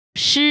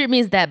Shi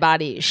means dead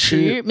body.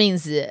 Shi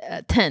means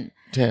 10.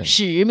 10.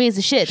 Shi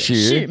means shit.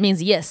 Shi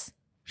means yes.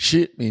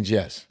 Shi means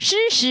yes.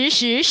 Shi.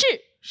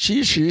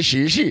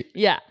 Shi.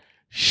 Yeah.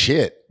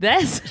 Shit.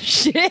 That's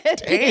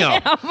shit.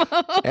 Damn.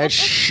 That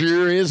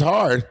sure is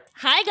hard.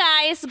 Hi,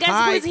 guys. Guess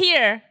Hi. who's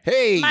here?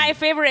 Hey. My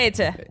favorite.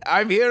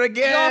 I'm here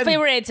again. Your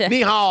favorite.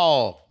 Ni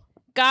hao.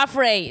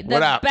 Godfrey,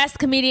 the best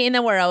comedian in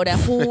the world,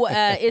 who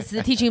is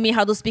teaching me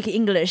how to speak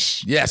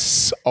English.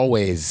 Yes,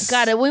 always.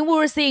 God, when we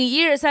were saying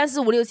 1, 2, 3,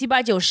 4,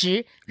 5,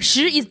 6,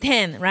 7, 8, 10, 10 is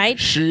 10, right?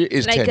 10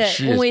 is like,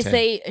 10. When we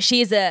say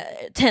she is a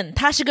 10,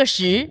 她是个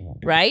10,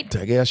 right?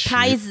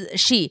 她 is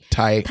she.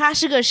 她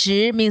是个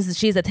10 means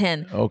she's a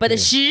 10. Okay. But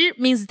 10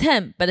 means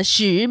 10, but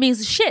 10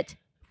 means shit.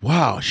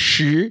 Wow,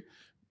 10.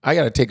 I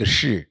got to take a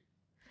 10.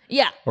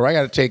 Yeah. Or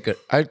I take 10.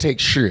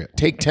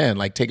 Take 10,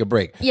 like take a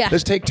break. Yeah.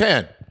 Let's take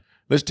 10.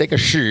 Let's take a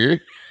 10.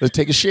 Let's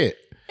take a shit.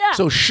 Yeah.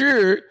 So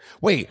 10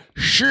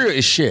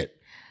 is shit.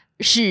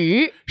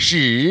 10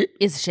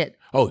 is shit.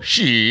 Oh,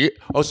 10.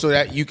 Oh, so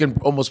that you can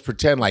almost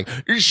pretend like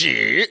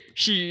 10.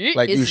 10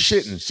 Like is you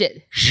shitting.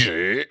 Shit.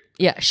 10.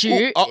 Yeah,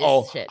 10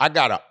 Uh-oh, is shit. I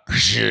got a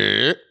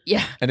 10.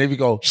 Yeah. And then we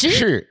go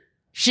 10.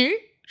 10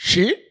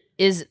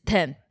 is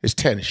 10. It's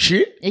 10.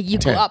 10. You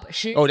 10. go up.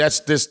 10. Oh, that's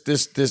it's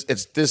this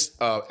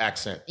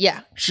accent.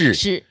 Yeah. 10.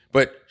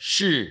 But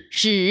 10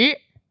 10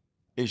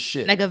 is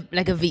shit. like a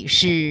V.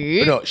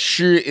 10. No, 10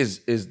 is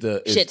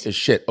Shit. Is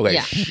shit. Okay,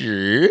 Yeah.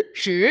 10.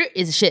 10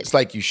 is shit. It's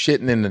like you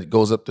shitting and it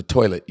goes up the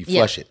toilet. You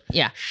flush it.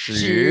 Yeah.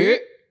 10.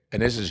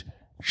 And this is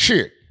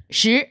 10.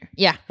 10.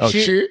 Yeah. Oh,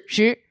 10.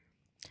 10.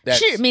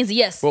 That's- 10 means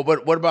yes. Well,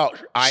 what about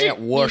I 10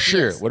 am war means 10?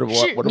 yes. What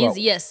 10 about means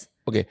yes.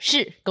 Okay.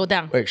 10 go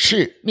down. Wait,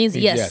 10 Means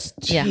yes.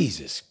 Yeah.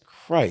 Jesus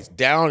Christ.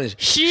 Down is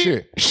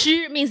 10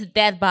 10. means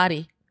dead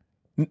body.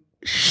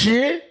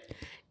 10?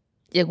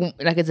 Yeah,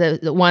 like it's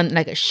the one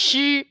like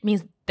 10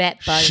 means dead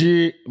body.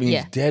 10 means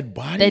Yeah. dead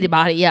body? Dead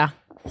body, yeah.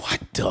 What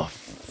the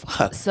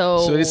fuck?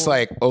 So it's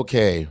like,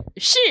 okay.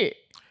 10.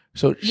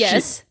 So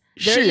Yes.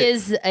 shit. There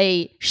is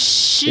a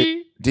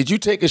 10 Did you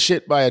take a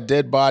shit by a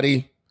dead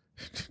body?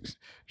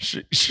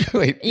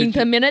 Wait, in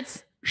 10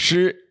 minutes.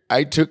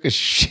 I took a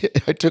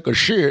shit. I took a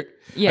shit.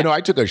 Yeah.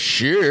 I took a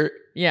shit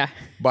Yeah.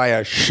 by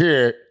a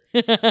shit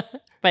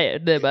By a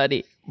dead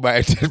body. by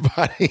a dead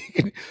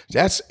body.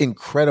 That's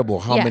incredible.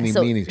 How many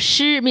so meanings?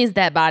 10 means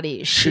dead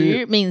body.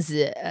 10 means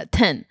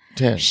 10.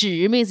 10.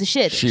 10 means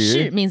shit.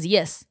 10 means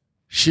yes.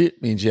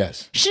 Shit means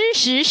yes. 10.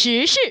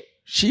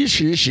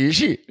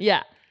 Shit.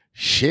 Yeah.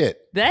 Shit.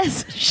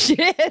 That's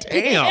shit.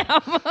 Damn.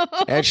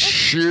 That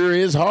sure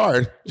is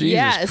hard. Jesus.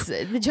 Yes.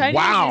 The Chinese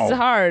Wow. is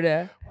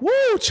hard.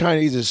 Woo,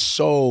 Chinese is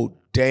so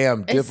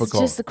damn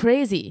difficult. It's just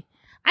crazy.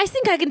 I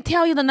think I can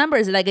tell you the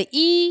numbers like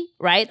E,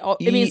 right? Or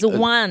it means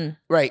 1.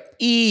 Right.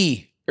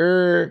 1,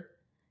 2, 3,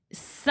 4,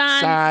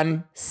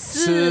 5,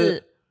 6,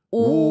 7,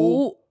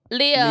 8,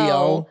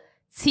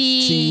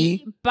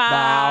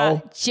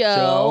 9,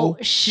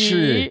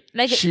 10.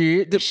 Like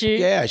 10. 10.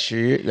 Yeah,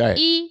 10. Right.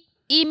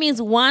 E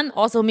means 1,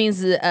 also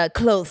means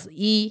clothes.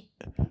 E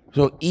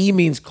So E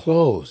means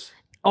clothes.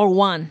 or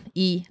 1.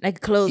 E,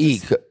 like clothes. E,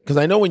 because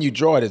I know when you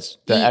draw it, it's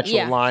the actual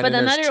yeah. line, But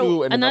and there's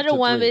 2 and then up another to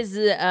one 3. with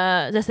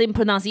the same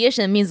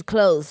pronunciation means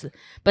clothes.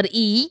 But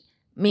E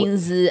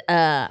means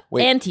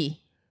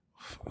anti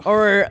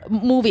or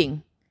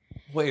moving.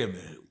 Wait a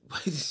minute.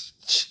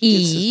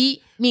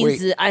 E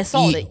means I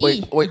saw the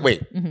E.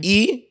 Wait.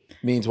 E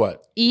means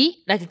what? E,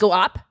 like go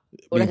up.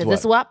 Or Means like what?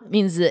 this up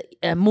means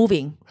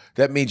moving.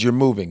 That means you're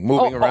moving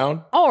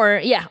around? Or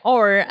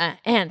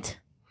ant.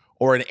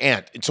 Or an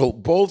ant. So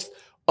both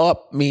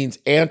up means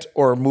ant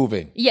or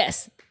moving.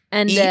 Yes.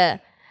 And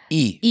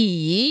E.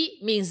 E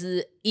means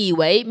以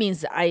为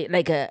means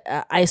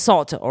I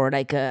thought or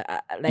like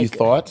You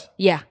thought?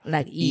 yeah,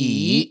 like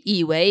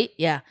以为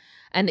yeah.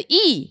 And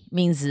E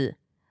means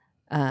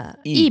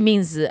E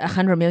means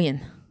 100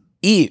 million.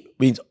 E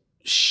means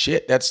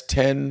shit. That's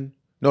 10.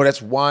 No,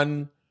 that's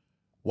 1.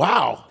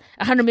 Wow.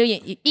 100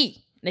 million E.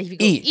 Like if you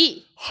go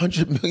E.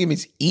 100 million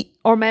means E.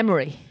 Or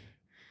memory.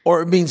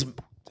 Or it means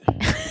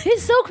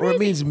It's so crazy. Or it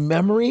means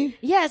memory?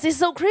 Yes, it's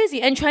so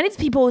crazy. And Chinese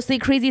people say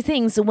crazy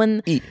things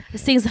when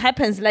things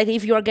happens. Like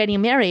if you are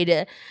getting married,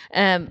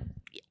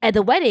 at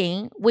the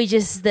wedding, we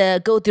just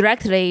go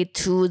directly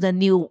to the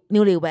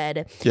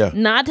newlywed. Yeah.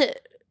 Not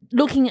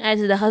looking at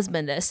the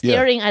husband,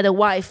 staring at the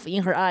wife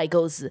in her eye,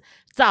 goes,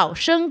 早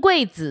生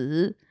贵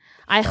子.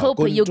 I hope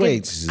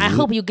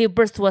you give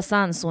birth to a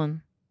son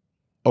soon.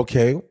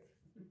 Okay.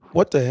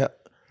 What the hell?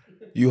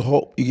 You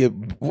hope you get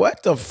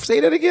what the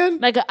say that again?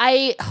 Like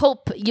I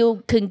hope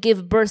you can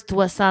give birth to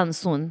a son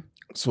soon.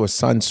 So a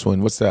son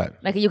soon. What's that?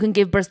 Like you can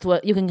give birth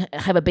to you can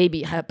have a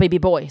baby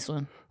boy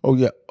soon. Oh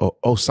yeah.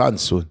 Oh son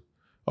soon.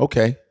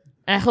 Okay.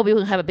 I hope you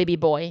can have a baby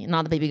boy,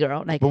 not a baby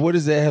girl. Like, but what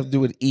does that have to do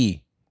with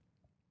E?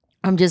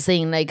 I'm just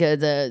saying, like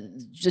the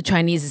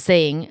Chinese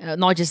saying,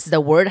 not just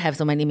the word have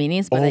so many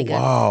meanings, but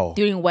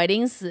during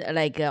weddings,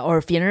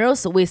 or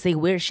funerals, we say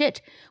weird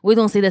shit. We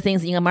don't say the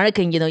things in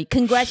American.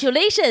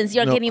 Congratulations,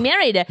 you're getting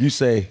married. You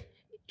say,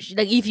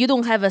 like if you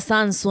don't have a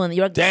son soon,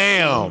 you're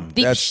damn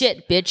deep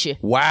shit, bitch.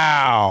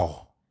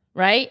 Wow.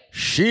 right?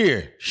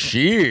 十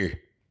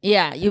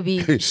Yeah, you'll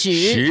be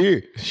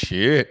十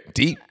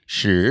deep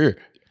十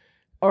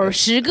or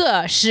十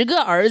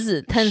个儿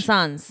子 10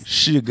 sons.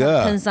 十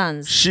个 10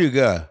 sons. 十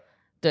个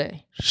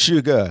对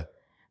十个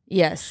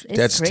Yes, it's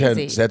That's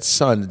crazy. 10. That's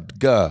son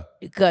个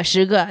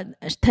十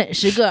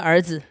个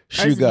儿子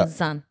十个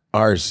son.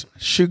 Ours.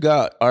 十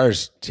个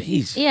ours.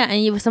 Jeez. Yeah,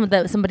 and if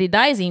somebody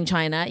dies in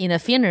China in a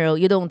funeral,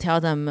 you don't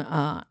tell them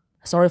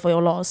sorry for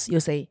your loss. You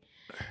say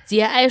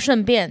节哀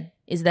顺变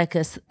is like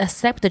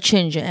accept the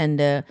change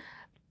and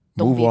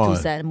don't Move be on. too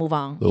sad. Move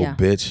on. Little yeah.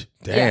 bitch.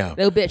 Damn. Yeah,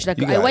 little bitch. Like,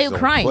 guys why are you don't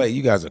crying? play.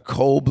 You guys are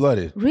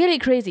cold-blooded. Really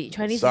crazy.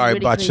 Chinese Sorry is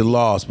really about crazy. your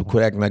loss, but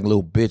quit acting like a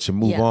little bitch and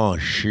move Yeah. on.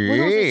 We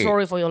don't say Shit.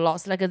 sorry for your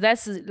loss. Like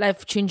that's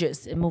life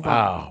changes and move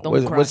on.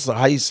 Don't cry.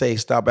 How you say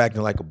stop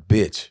acting like a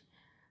bitch?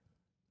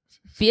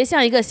 别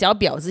像一个小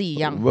婊子一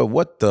样。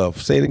What the?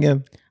 Say it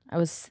again.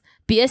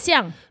别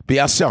像。不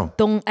要像。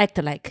 Don't act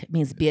like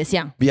means 别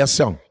像。不要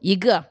像。一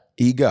个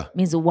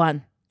means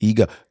one. 一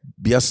个。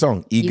不要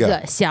像。一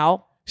个。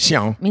小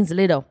means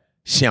little.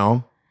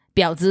 小。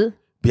婊子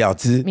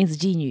means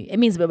妓女。It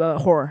means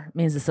whore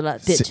means slut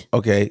bitch.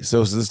 Okay,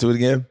 so let's do it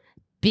again.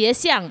 别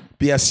像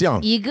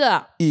一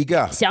个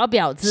小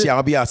婊子。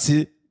小婊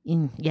子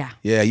Yeah.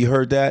 Yeah, you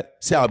heard that?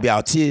 小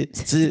婊子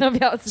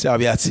小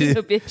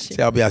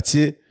婊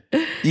子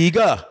一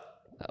个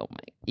Oh my.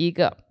 一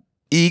个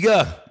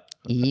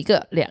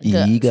两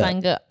个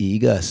三个一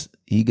个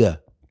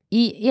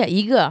Yeah,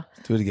 一个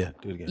Do it again.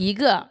 一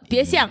个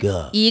别像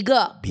一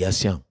个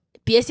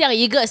别像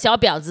一个小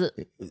婊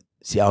子。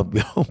小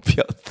婊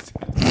子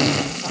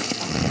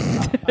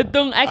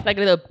Don't act like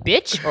a little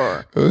bitch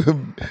or Oh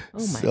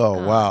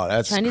God. Wow,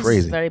 that's Chinese crazy.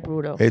 Is very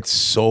brutal. It's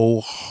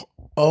so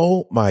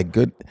oh my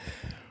good.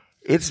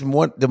 It's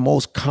the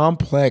most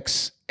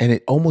complex and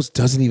it almost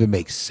doesn't even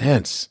make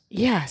sense.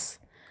 Yes.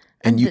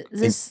 And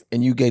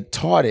you get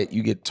taught it,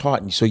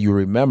 and so you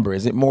remember.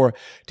 Is it more,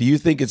 do you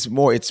think it's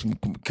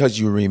because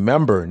you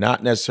remember,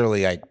 not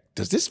necessarily like,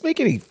 does this make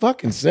any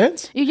fucking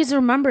sense? You just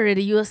remember it,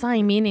 you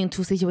assign meaning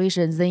to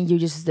situations, then you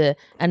just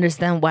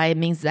understand why it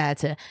means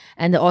that.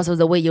 And also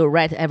the way you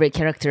write every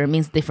character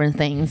means different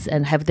things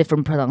and have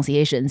different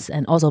pronunciations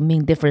and also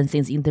mean different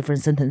things in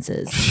different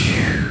sentences.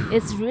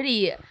 It's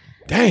really,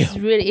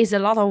 damn. It's a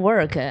lot of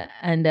work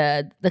and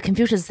the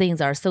Confucius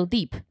things are so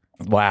deep.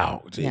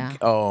 Wow. Yeah.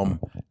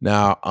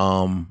 Now,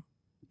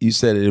 you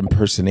said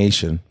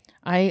impersonation.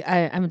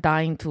 I'm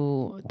dying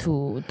to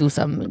do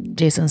some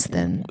Jason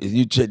Statham.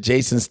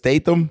 Jason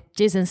Statham?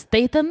 Jason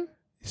Statham?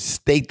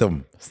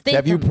 Statham.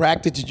 Have you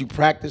practiced? Did you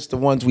practice the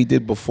ones we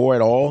did before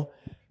at all?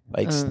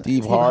 Like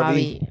Steve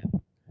Harvey?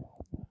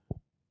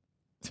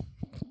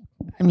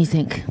 Let me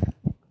think.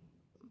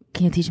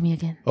 Can you teach me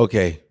again?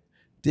 Okay.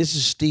 This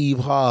is Steve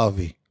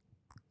Harvey.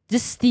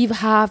 This is Steve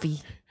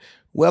Harvey.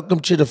 Welcome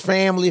to the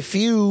Family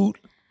Feud.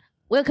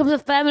 Welcome to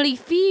Family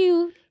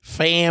Feud.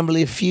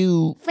 Family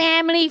Feud.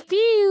 Family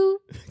Feud.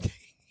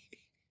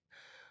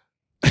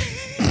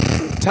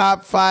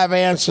 Top 5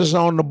 answers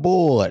on the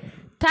board.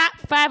 Top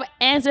 5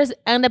 answers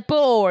on the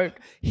board.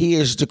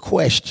 Here's the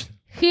question.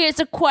 Here's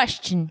a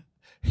question.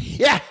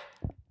 Yeah.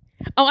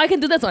 Oh, I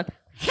can do this one.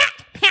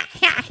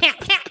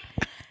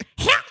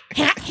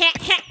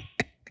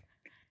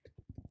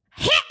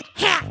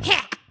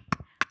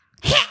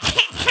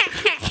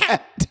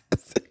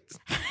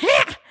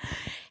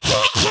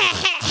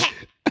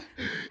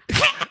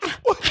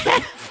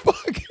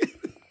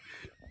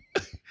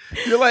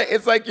 You're like,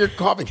 it's like you're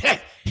coughing.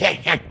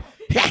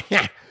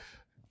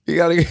 You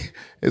gotta,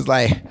 it's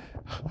like,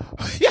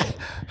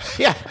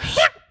 yeah.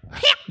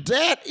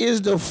 That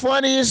is the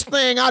funniest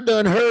thing I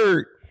done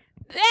heard.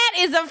 That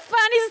is the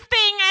funniest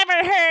thing I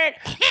ever heard.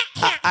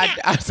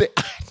 I say,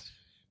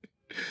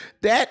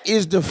 that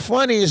is the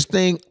funniest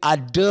thing I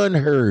done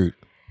heard.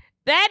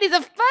 That is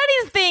the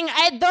funniest thing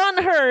I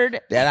done heard.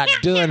 That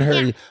I done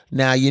heard.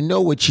 Now you know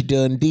what you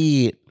done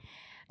did.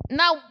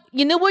 Now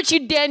you know what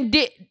you done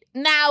did.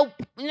 Now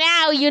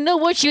you know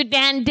what you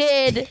done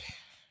did.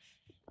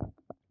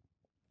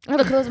 I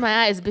have to close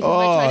my eyes because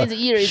my Chinese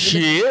ear is...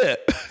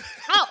 Shit.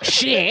 Oh,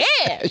 shit.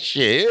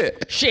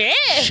 Shit. Shit.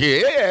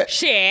 Shit.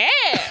 Shit.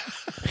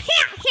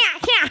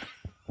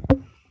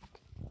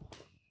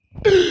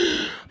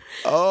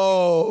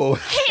 Oh.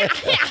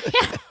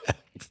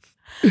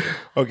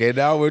 Okay,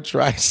 now we'll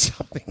try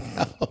something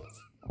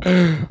else.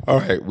 All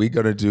right, we're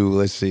going to do,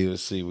 let's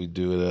see, we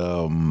do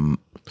it.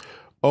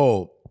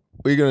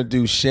 We're going to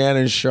do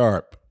Shannon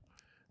Sharp.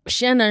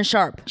 Shannon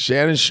Sharp.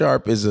 Shannon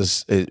Sharp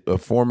is a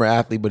former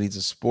athlete, but he's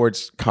a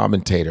sports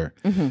commentator.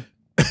 Mm-hmm.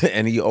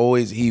 And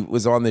he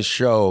was on this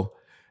show,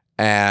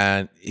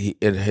 and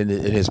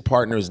his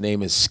partner's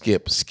name is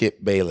Skip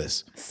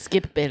Bayless.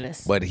 Skip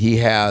Bayless. But he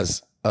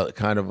has a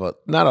kind of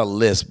not a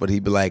list, but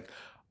he'd be like,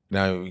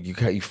 now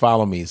you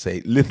follow me,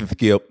 say, listen,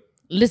 Skip.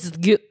 Listen,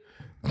 Skip.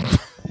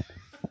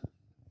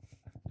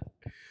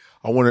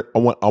 I want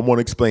to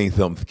explain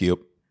something, Skip.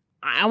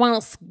 I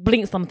want to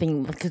explain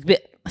something,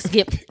 Skip.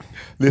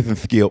 Listen,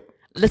 Skip.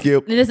 Listen,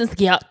 Skip. Listen,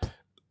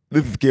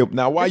 Skip.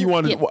 Now, why you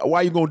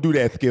gonna do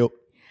that, Skip?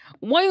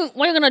 Why you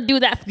gonna do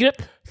that,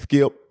 Skip?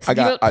 Skip.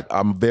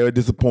 I'm very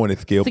disappointed,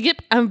 Skip.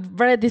 Skip, I'm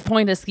very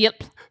disappointed,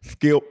 Skip.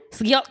 Skip.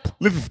 Skip.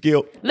 Listen,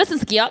 Skip. Listen,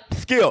 Skip.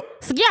 Skip.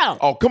 Skip.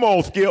 Oh, come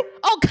on, Skip.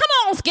 Oh, come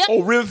on, Skip.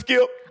 Oh, really,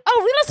 Skip?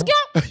 Oh, really,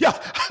 Skip? Yeah.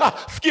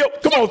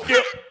 Skip. Come on,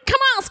 Skip.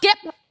 Come on, Skip.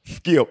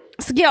 Skip.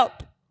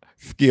 Skip.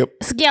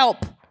 Skip.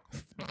 Scalp.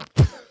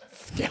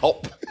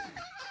 Scalp.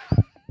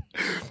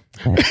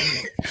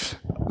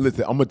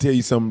 Listen, I'm gonna tell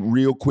you something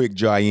real quick,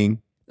 Jiaoying.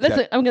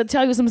 Listen, I'm gonna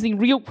tell you something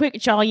real quick,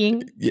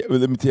 Jiaoying. Yeah,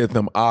 let me tell you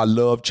something. I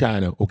love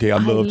China. Okay, I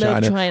love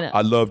China.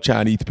 I love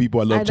Chinese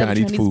people. I love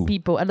Chinese food.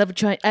 People. I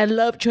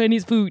love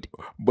Chinese food.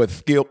 But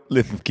Skip,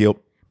 listen,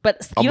 Skip.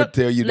 But Skip, I'm gonna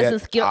tell you listen,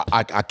 that Skip.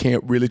 I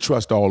can't really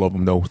trust all of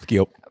them, though.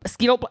 Skip.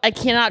 Skip, I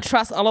cannot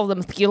trust all of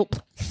them. Skip.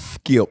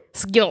 Skip.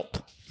 Skip.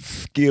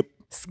 Skip.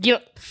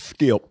 Skip.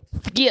 Skip.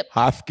 Skip.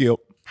 Hi, Skip.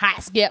 Hi,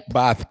 Skip.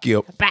 Bye,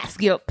 Skip. Bye,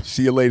 Skip.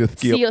 See you later, Skip.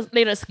 See you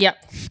later, Skip.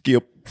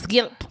 Skip.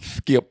 Skip.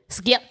 Skip.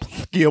 Skip.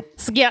 Skip.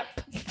 Skip.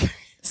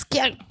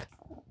 Skip.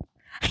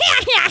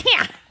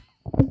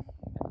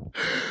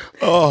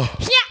 Oh,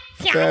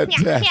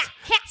 fantastic.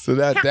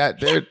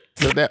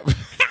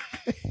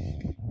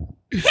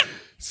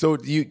 So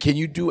can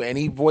you do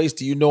any voice?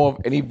 Do you know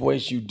of any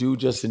voice you do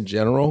just in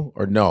general,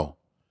 or no?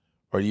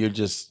 Or you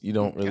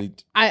don't really?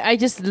 I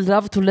just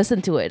love to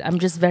listen to it. I'm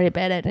just very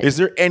bad at it. Is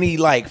there any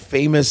like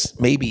famous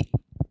maybe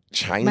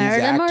Chinese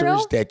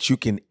actors that you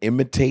can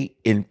imitate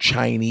in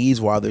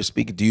Chinese while they're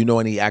speaking? Do you know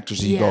any actors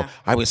that you go,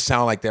 I would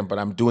sound like them, but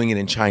I'm doing it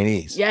in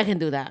Chinese? Yeah, I can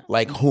do that.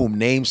 Like whom?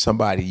 Name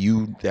somebody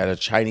that a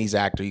Chinese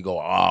actor. You go,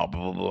 oh,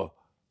 blah, blah, blah.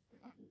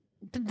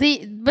 But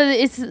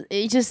it's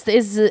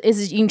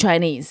in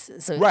Chinese.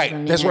 So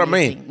right, that's what I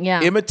mean.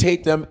 Yeah,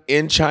 imitate them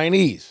in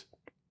Chinese.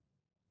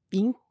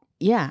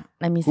 Yeah,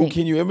 let me Who think.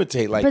 can you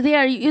imitate? Like, but they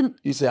are you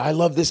say, I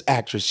love this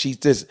actress. She's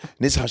this. And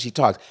this is how she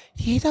talks.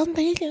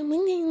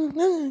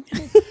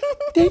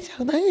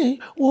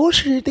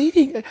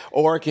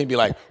 Or it can be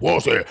like,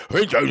 or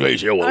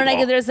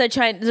like there's a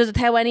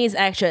Taiwanese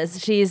actress.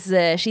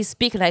 She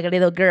speaks like a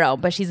little girl,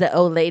 but she's an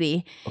old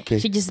lady. Okay.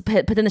 She just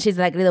pretend she's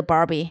like little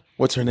Barbie.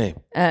 What's her name?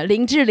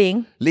 Lin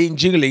Zhiling. Lin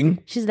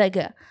Zhiling. She's like,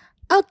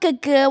 oh, 哥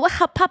哥，我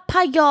好怕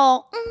怕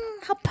哟，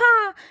好怕。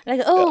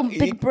Like, oh,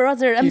 big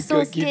brother, I'm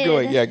so scared. Keep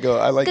going, yeah, go.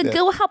 I like that. 哥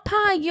哥，我好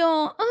怕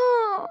哟，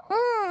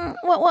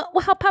我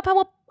好怕怕，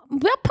我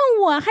不要碰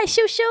我，害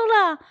羞羞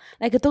了。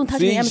Like, don't touch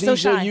me, I'm so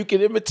shy. So you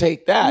can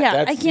imitate that.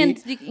 Yeah, I can't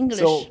speak English.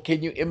 So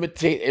can you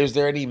imitate? Is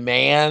there any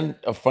a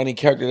funny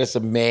character that's a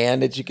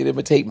man that you can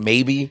imitate?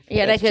 Maybe.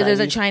 Yeah, like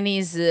there's a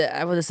Chinese,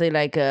 I would say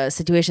like a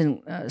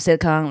situation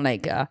sitcom,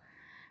 like.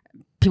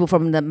 People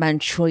from the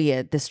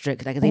Manchuria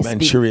district, like they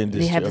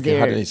they have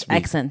their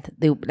accent.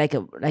 They like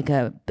a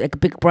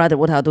big brother.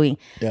 What are you doing?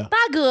 Yeah.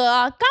 大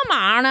哥，干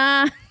嘛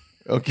呢?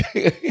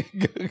 Okay,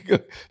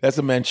 that's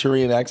a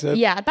Manchurian accent.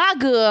 Yeah, 大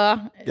哥.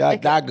 Yeah,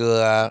 大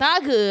哥. 大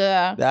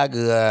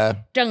哥.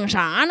 整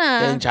啥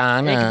呢?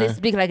 Like they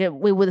speak like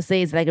we would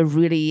say it's like a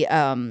really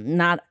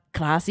not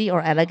classy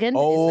or elegant.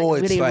 Oh,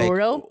 it's like really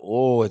rural.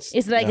 Oh, it's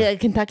like a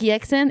Kentucky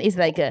accent. It's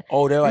like a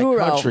they're like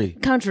rural,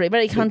 country,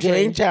 very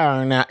country.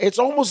 It's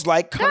almost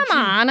like country. 干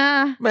嘛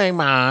呢? 干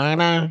嘛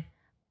呢?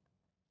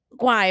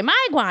 拐卖，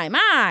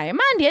慢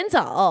点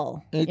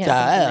走.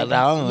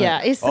 Yeah,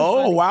 it's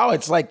wow,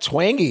 it's like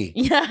twangy.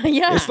 Yeah.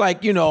 It's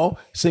like,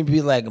 some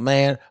people like,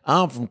 man,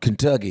 I'm from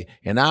Kentucky,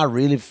 and I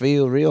really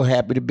feel real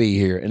happy to be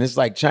here. And it's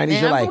like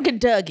Chinese, man, you're I'm like, from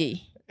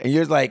Kentucky. And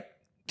you're like,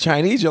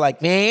 Chinese, you're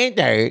like, man,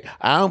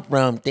 I'm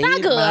from 大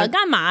哥，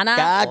干嘛呢？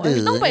我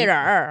是东北人。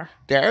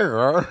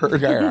我是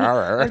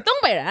东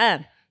北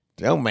人。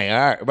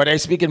But they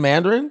speak in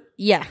Mandarin?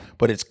 Yeah.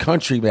 But it's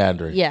country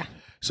Mandarin. Yeah.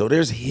 So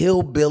there's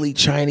hillbilly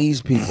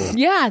Chinese people.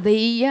 Yeah,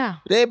 they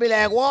be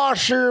like, 我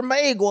是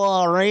美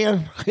国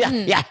人。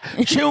Yeah.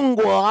 中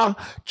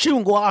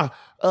国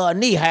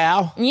你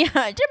好。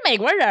Yeah, 这美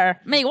国人。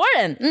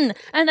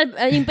And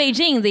in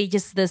Beijing, they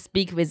just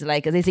speak with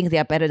like, they think they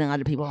are better than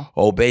other people.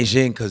 Oh,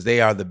 Beijing, because they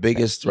are the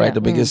biggest, right? Yeah.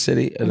 The biggest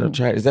city in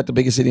China. Is that the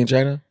biggest city in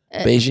China?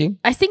 Beijing?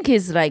 I think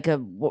it's like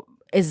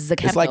is the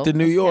capital. It's like the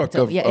New York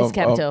of it's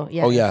capital.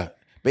 Yeah. Oh yeah.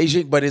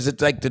 Beijing, but is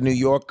it like the New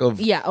York of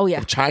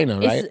of China,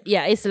 right?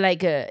 It's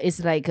like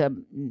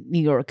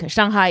New York.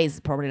 Shanghai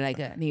is probably like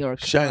New York.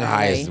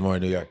 Shanghai is more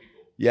New York.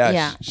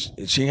 Yeah.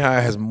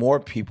 Shanghai has more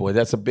people.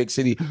 That's a big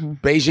city. Mm-hmm.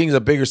 Beijing is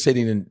a bigger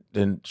city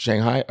than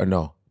Shanghai, or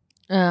no?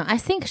 I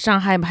think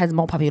Shanghai has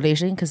more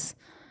population because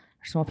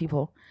there's more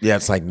people. Yeah,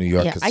 it's like New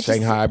York. Because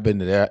Shanghai, I've been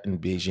to that in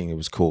Beijing. It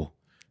was cool.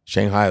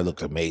 Shanghai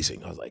looked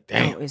amazing. I was like,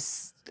 damn.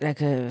 It's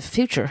like a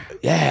future.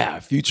 Yeah,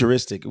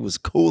 futuristic. It was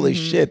cool as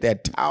shit.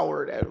 That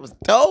tower, that was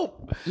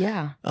dope.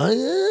 Yeah.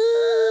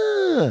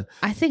 I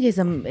think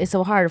it's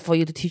so hard for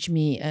you to teach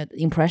me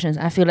impressions.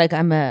 I feel like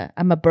I'm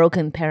a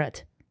broken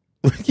parrot.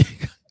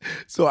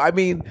 So I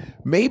mean,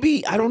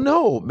 maybe I don't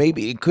know.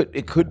 Maybe it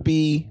could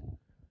be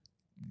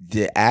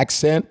the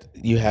accent.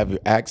 You have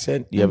your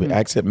accent. You have your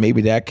accent.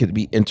 Maybe that could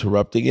be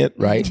interrupting it,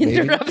 right?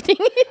 Interrupting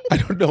it. I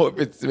don't know if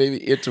it's maybe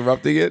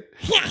interrupting it.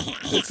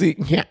 See,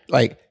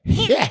 like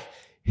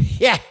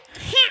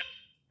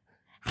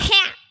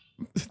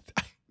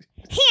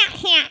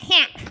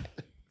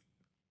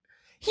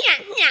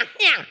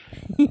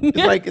it's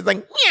like it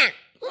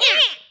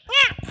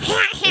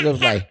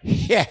was like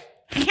yeah.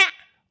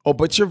 Oh,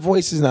 but your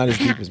voice is not as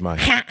deep as mine.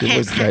 It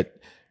was that.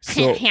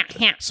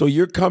 So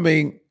you're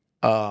coming.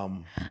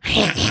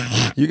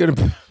 You're gonna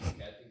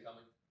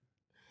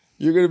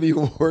be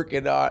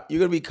working on. You're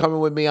gonna be coming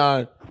with me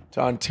to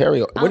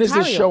Ontario. When is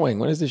this showing?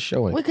 When is this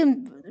showing? We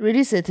can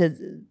release it.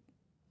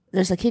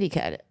 There's a kitty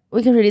cat.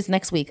 We can release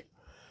next week.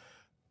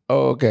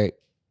 Oh, okay.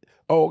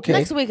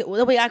 Next week,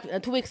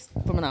 2 weeks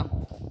from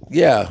now.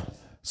 Yeah.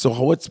 So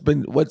what's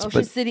been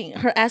she's sitting.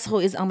 Her asshole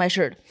is on my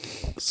shirt.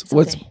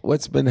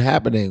 What's been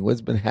happening? What's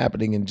been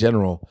happening in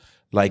general?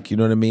 Like, you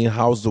know what I mean?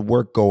 How's the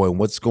work going?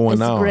 What's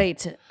going on? It's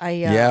great.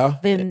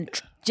 I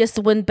just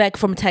went back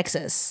from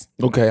Texas.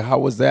 Okay, how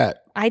was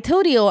that? I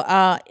told you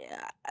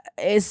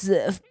it's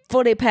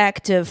fully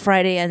packed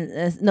Friday and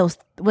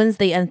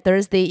Wednesday and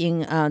Thursday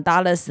in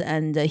Dallas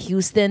and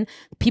Houston.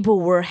 People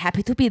were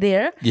happy to be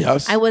there.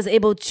 Yes. I was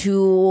able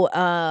to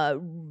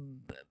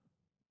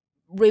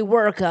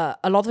rework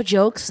a lot of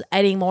jokes,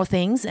 adding more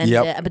things and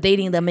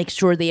updating them, make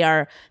sure they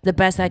are the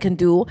best I can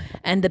do.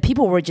 And the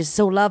people were just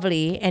so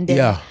lovely. And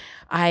then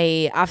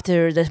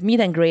after the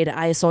meet and greet,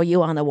 I saw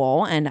you on the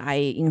wall and I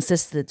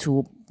insisted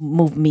to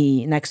move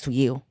me next to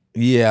you.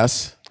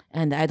 Yes.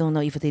 And I don't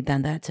know if they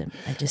done that.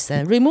 I just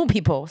said, remove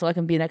people so I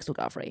can be next to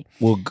Godfrey.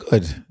 Well,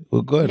 good.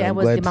 Yeah, I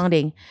was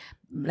demanding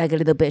like a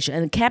little bitch.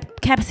 And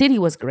Cap City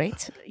was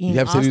great. In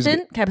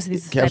Austin, Cap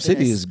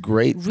City is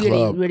great really,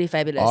 club. Really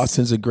fabulous.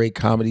 Austin's a great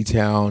comedy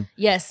town.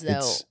 Yes.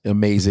 It's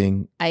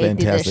amazing.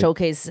 Fantastic. I did a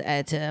showcase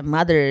at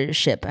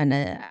Mothership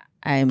and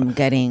I'm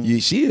getting...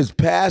 She is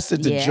passed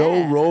it to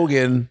Joe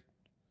Rogan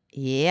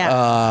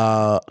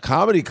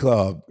Comedy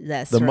Club.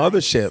 That's the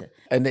Mothership.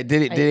 And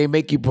did they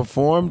make you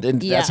perform?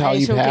 And that's how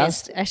you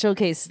passed? I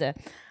showcased.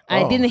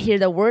 I didn't hear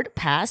the word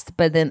passed,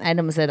 but then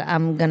Adam said,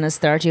 I'm going to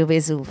start you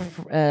with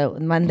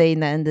Monday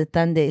and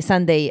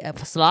Sunday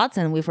slots,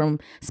 and we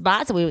from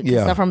spots. We can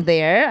start from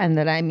there, and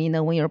then let me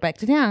know when you're back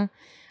to town.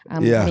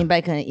 I'm coming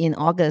back in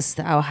August.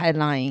 I'll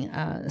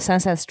headline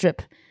Sunset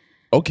Strip.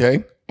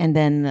 Okay. And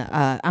then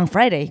on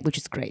Friday, which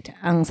is great.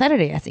 On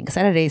Saturday, I think.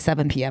 Saturday,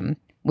 7 p.m.,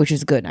 which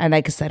is good. I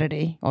like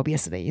Saturday,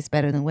 obviously. It's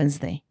better than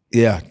Wednesday.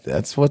 Yeah,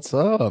 that's what's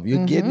up.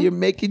 You're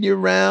making your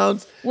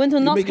rounds. Went to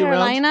North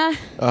Carolina.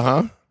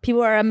 Uh-huh.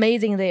 People are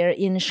amazing there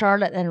in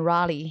Charlotte and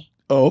Raleigh.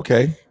 Oh,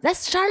 okay.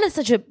 That's Charlotte's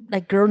such a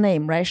girl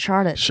name, right?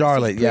 Charlotte,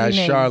 yeah,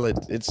 name.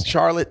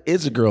 Charlotte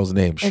is a girl's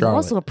name. Charlotte.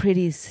 It's also a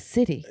pretty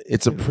city.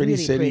 It's a pretty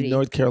city, pretty.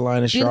 North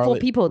Carolina, Beautiful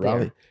Charlotte. People there.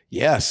 Raleigh.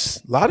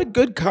 Yes, a lot of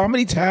good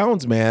comedy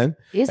towns, man.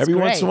 Every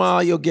once in a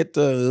while, you'll get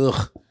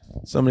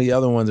some of the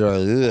other ones are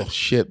like,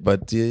 shit,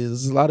 but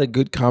there's a lot of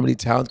good comedy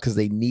towns because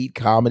they need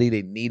comedy.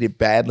 They need it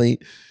badly.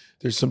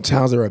 There's some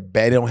towns that are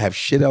bad. They don't have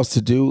shit else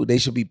to do. They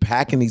should be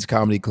packing these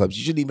comedy clubs.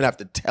 You shouldn't even have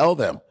to tell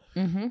them.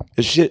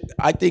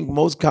 I think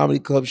most comedy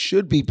clubs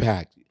should be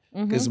packed.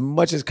 As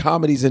much as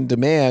comedy's in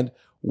demand,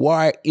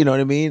 why, you know what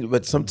I mean?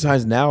 But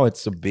sometimes now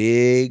it's a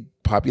big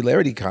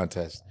popularity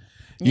contest.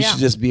 You should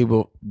just be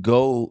able to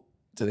go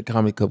to the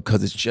comedy club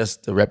because it's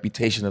just the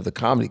reputation of the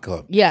comedy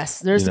club. Yes,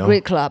 there's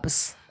great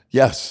clubs.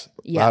 Yes,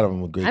 a lot of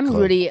them are great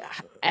clubs.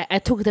 I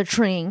took the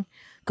train,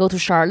 go to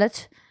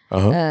Charlotte.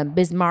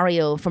 Biz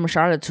Mario from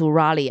Charlotte to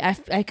Raleigh. I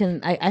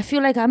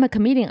feel like I'm a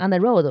comedian on the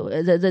road.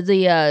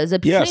 The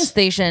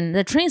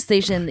train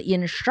station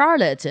in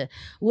Charlotte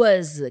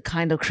was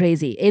kind of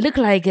crazy. It looked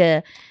like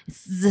the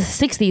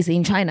 60s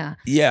in China.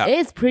 Yeah,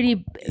 it's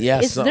pretty.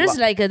 Yes, there's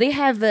like they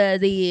have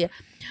the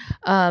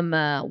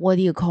what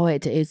do you call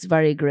it? It's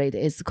very great.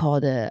 It's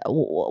called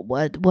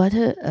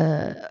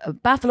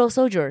Buffalo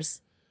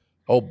Soldiers.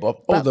 The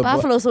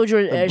Buffalo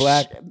Soldiers.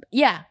 Black.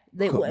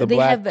 They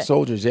black have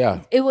soldiers,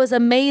 It was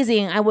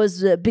amazing. I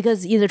was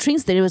because in the train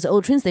station, it was an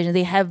old train station.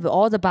 They have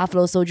all the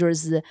Buffalo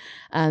Soldiers,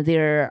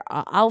 their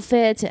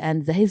outfit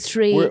and the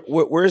history.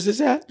 Where is this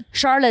at?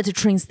 Charlotte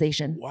train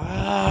station.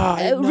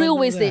 Wow,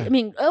 railway station. I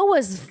mean, it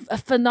was a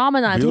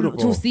phenomenon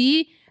to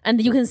see,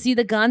 and you can see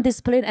the gun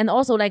displayed, and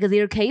also like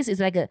their case is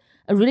like a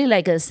really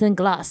like a thin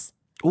glass.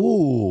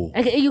 Ooh.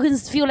 Like you can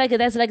feel like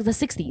that's like the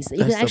 60s.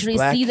 You can actually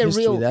see the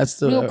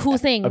history. real cool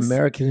things.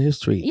 American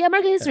history. Yeah,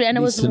 American history. And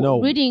I was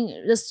reading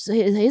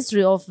the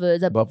history of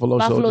the Buffalo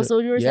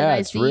Soldiers. Yeah, and I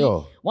it's see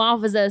real. One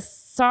of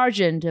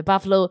the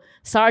Buffalo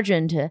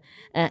sergeant,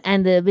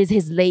 and with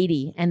his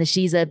lady. And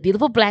she's a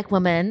beautiful black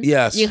woman.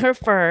 Yes. In her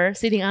fur,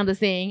 sitting on the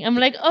thing. I'm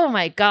like, oh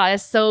my God,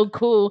 that's so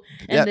cool.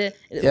 And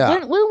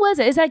when was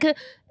it? It's like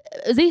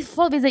they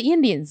fought with the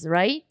Indians,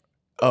 right?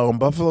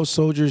 Buffalo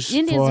Soldiers.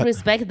 Indians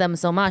respect them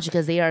so much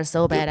because they are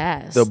so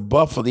badass. The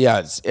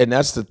Buffalo, and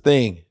that's the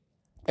thing.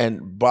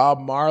 And Bob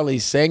Marley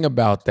sang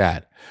about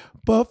that.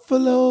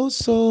 Buffalo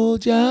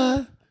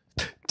Soldier,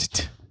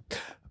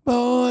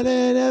 born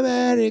in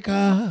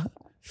America.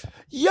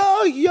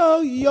 Yo,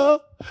 yo, yo,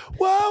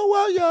 whoa,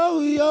 whoa, yo,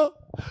 yo,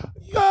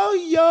 yo,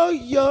 yo,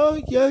 yo,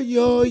 yo,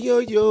 yo, yo,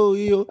 yo,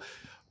 yo.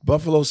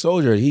 Buffalo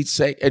Soldier. He'd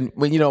say, and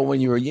when you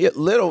were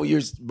little,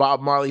 you're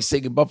Bob Marley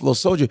singing Buffalo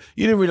Soldier.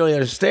 You didn't really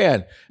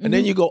understand, and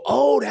then you go,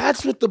 "Oh,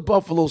 that's what the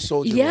Buffalo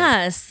Soldier."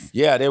 Yes. Was.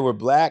 Yeah, they were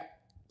black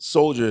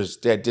soldiers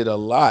that did a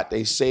lot.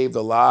 They saved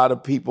a lot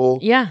of people.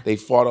 Yeah. They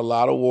fought a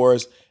lot of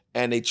wars,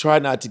 and they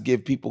tried not to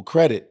give people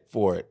credit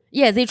for it.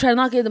 Yeah, they try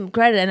not to give them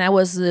credit. And I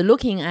was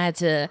looking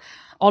at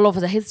all over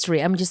the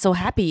history. I'm just so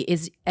happy.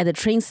 It's at the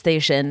train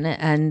station,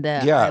 and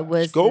I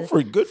was good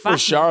for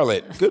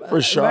Charlotte. Good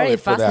for Charlotte. Very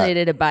for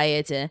fascinated that. by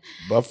it.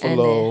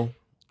 Buffalo.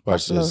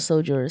 Buffalo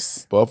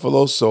Soldiers.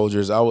 Buffalo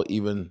Soldiers. I will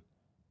even.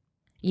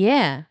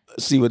 Yeah.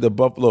 See what the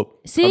Buffalo.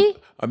 See?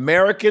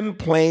 American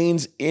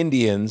Plains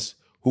Indians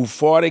who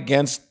fought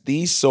against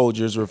these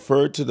soldiers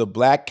referred to the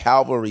black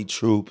cavalry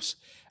troops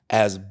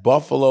as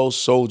Buffalo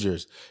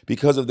Soldiers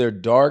because of their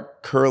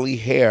dark curly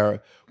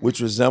hair, which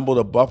resembled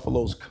a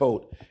buffalo's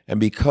coat, and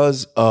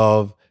because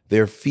of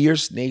their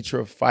fierce nature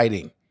of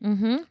fighting.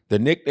 Mm-hmm. The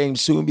nickname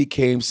soon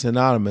became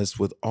synonymous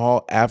with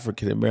all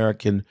African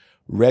American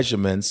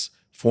regiments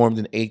formed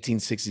in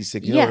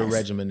 1866. You know what a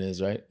regiment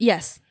is, right?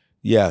 Yes.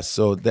 Yeah,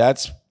 so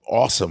that's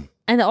awesome.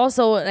 And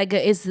also, like,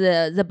 it's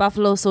the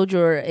Buffalo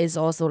Soldier is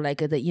also like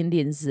the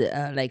Indians,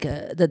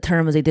 the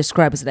term they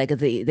describe is like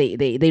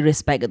they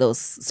respect those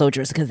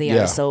soldiers because they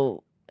are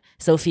so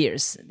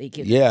fierce.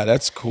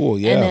 That's cool.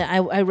 Yeah.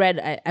 And I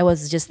read, I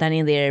was just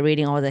standing there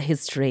reading all the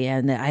history,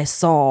 and I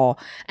saw,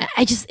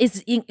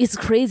 it's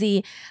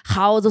crazy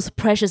how those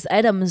precious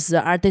items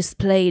are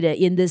displayed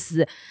in this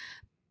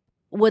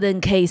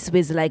wooden case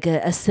with like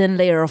a thin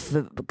layer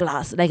of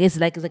glass, like it's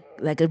like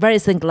a very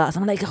thin glass.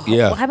 I'm like,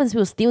 what happens if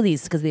people steal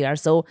these because they are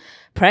so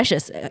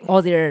precious?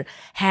 All their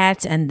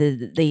hats and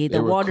the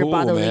water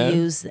bottle they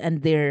use,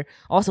 and their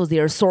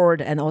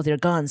sword and all their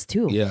guns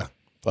too. Yeah,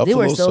 they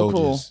were so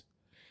cool.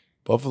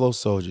 Buffalo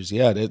Soldiers,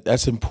 yeah,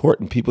 that's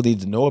important. People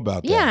need to know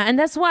about that. Yeah, and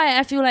that's why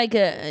I feel like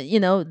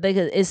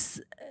it's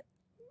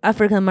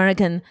African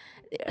American.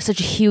 Such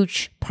a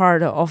huge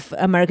part of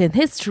American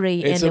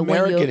history. It's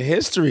American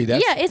history. It's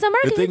American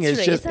history. The thing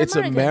is just, it's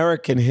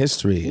American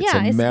history. It's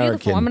American.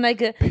 It's beautiful. I'm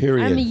like,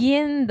 period. I'm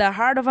in the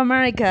heart of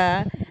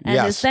America,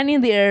 and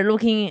standing there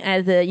looking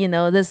at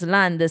this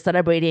land,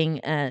 celebrating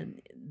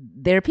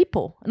their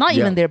people, not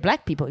even their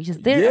black people. It's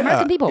just their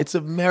American people. It's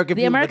American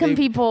the people. American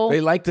people.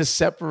 They like to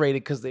separate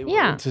it because they were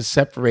into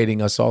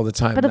separating us all the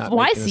time. But if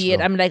I see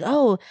it, I'm like,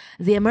 oh,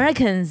 the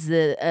Americans,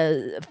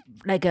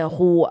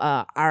 who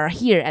are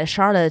here at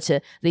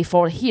Charlotte, they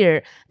fought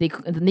here. The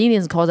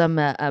Indians call them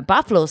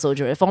Buffalo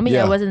Soldier. For me,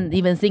 I wasn't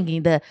even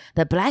thinking the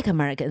Black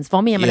Americans.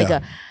 For me, I'm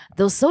like,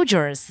 those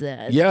soldiers,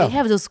 they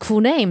have those cool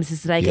names.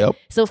 It's like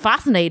so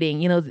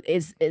fascinating.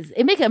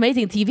 It makes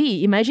amazing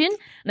TV. Imagine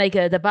like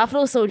the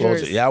Buffalo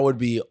Soldiers. Well, that would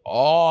be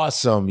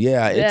awesome.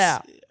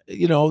 Yeah.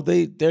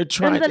 They're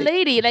trying. And the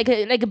lady,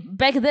 like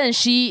back then,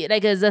 she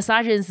the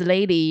sergeant's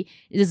lady,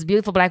 this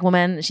beautiful black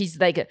woman. She's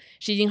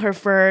in her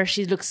fur.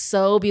 She looks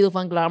so beautiful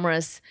and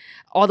glamorous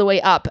all the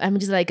way up. I'm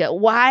just like,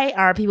 why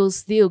are people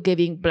still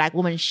giving black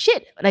women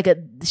shit?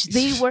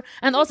 They were,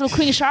 and also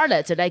Queen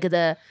Charlotte, like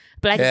the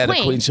black queen.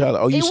 The Queen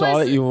Charlotte. Oh, you saw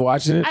it? You were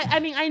watching it? I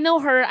mean, I know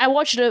her. I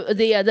watched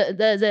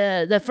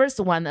the first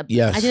one.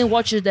 Yes. I didn't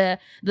watch the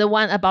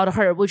one about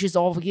her, which is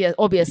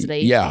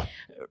obviously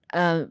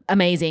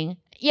amazing.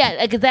 Yeah,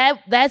 like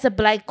that's a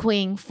black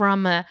queen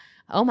from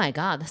oh my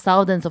God,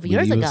 thousands of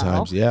years ago.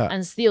 Times,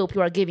 and still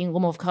people are giving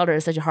women of color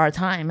such a hard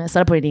time,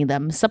 separating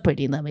them.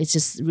 It's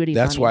just really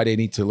That's funny. why they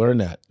need to learn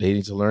that. They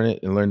need to learn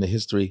it and learn the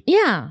history.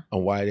 Yeah.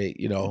 And why they,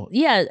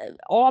 Yeah,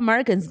 all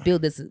Americans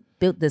built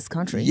this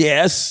country.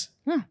 Yes.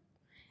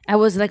 I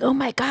was like, oh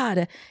my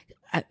God.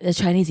 The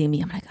Chinese in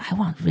me, I'm like,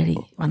 I really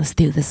want to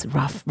steal this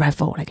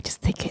rifle, like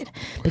just take it,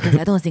 because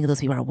I don't think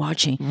those people are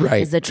watching.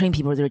 Right. It's the train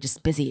people, they're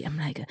just busy. I'm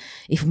like,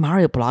 if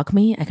Mario block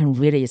me, I can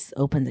really just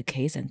open the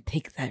case and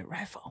take that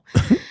rifle.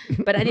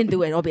 But I didn't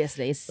do it,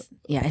 obviously. It's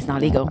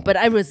not legal. But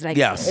I was like,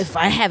 if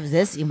I have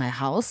this in my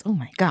house, oh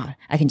my God,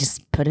 I can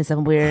just put it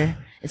somewhere.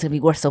 It's going to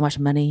be worth so much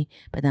money.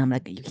 But then I'm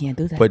like, you can't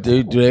do that. But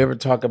do they ever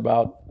talk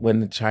about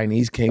when the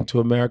Chinese came to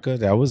America?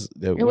 It was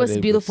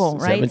beautiful,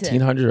 right?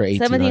 1700 or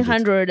 1800?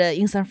 1700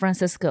 in San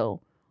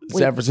Francisco.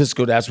 San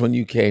Francisco, that's when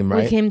you came,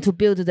 right? We came to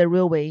build the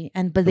railway,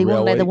 but they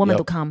won't let the women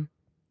to come.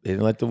 They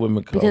didn't let the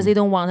women come. Because they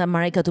don't want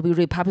America to be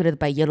repopulated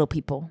by yellow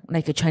people,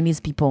 like Chinese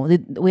people.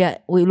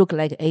 We look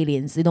like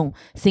aliens. They don't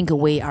think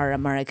we are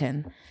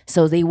American.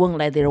 So they won't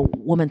let their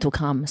women to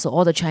come. So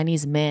all the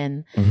Chinese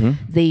men,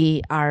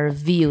 they are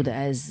viewed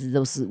as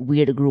those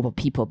weird group of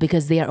people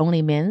because they are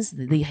only men.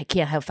 They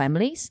can't have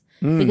families.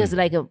 Because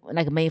like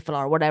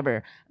Mayflower,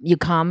 whatever, you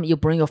come, you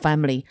bring your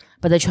family.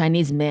 But the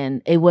Chinese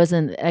men, it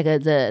wasn't like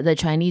the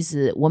Chinese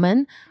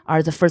women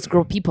are the first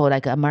group of people.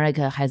 Like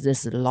America has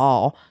this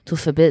law to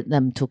forbid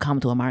them to come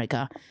to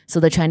America. So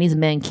the Chinese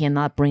men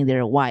cannot bring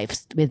their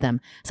wives with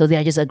them. So they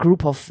are just a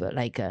group of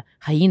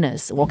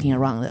hyenas walking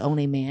around. The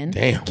only men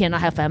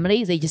cannot have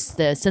families. They just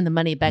send the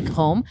money back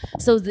home.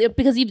 So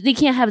because they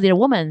can't have their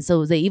woman,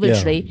 so they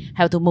eventually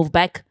have to move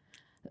back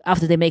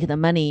after they make the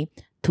money.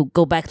 to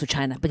go back to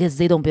China because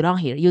they don't belong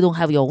here. You don't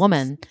have your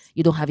woman,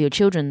 you don't have your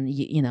children,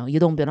 you know, you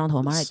don't belong to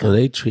America. So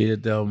they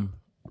treated them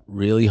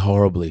really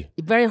horribly.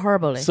 Very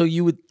horribly. So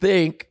you would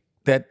think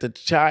that the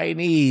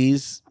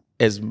Chinese,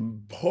 as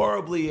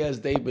horribly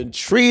as they've been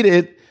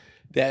treated,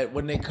 that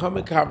when they come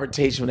in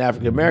confrontation with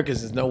African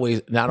Americans, it's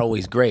not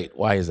always great.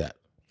 Why is that?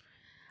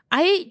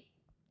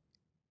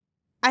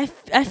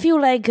 I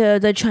feel like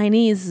the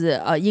Chinese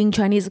in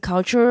Chinese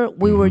culture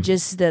we were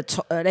just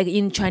like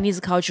in Chinese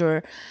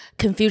culture,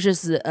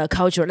 Confucius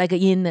culture, like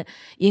in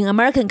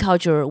American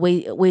culture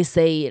we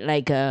say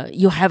like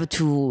you have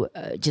to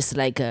just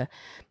like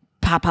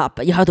pop up,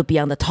 you have to be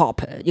on the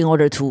top in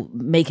order to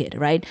make it,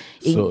 right?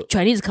 In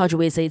Chinese culture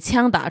we say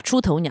枪打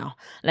出头鸟,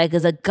 like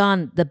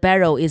the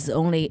barrel is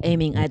only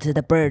aiming at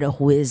the bird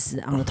who is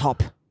on the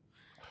top.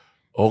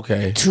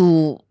 Okay.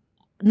 To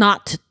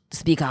not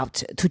speak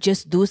out, to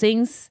just do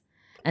things,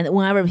 and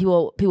whenever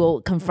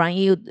people confront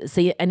you,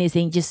 say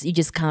anything, you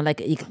just kind of like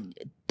you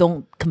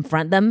don't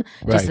confront them,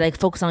 just like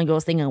focus on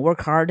your thing and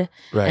work hard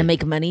and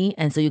make money,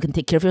 and so you can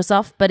take care of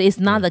yourself. But it's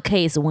not the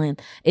case when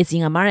it's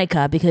in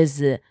America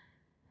because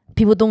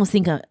people don't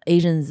think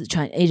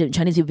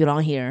Chinese people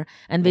belong here,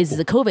 and with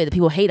the COVID,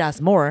 people hate us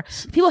more.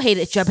 People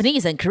hate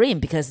Japanese and Korean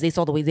because they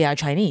thought they are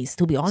Chinese.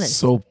 To be honest,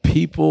 so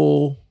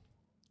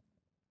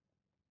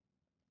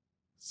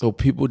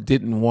people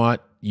didn't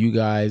want you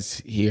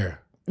guys here.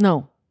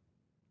 No,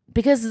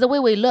 because the way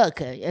we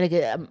look,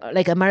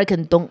 like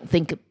American don't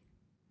think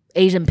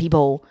Asian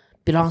people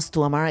belongs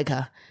to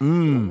America.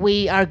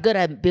 We are good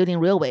at building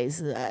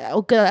railways, good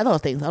at a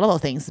lot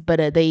of things,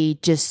 but they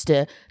just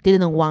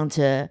didn't want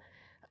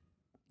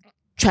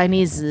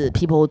Chinese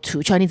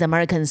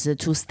Americans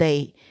to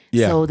stay.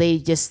 Yeah. So they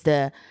just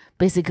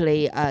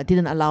basically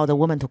didn't allow the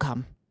woman to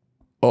come.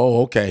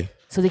 Oh, okay.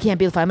 So they can't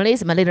build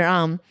families. But later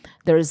on,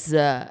 there's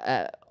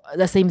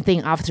the same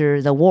thing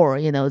after the war.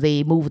 You know,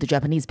 they moved the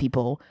Japanese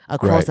people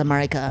across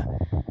America.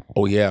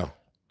 Oh, yeah.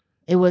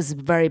 It was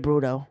very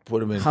brutal. Put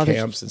them in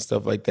camps and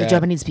stuff like that. The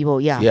Japanese people,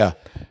 yeah. Yeah.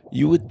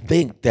 You would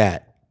think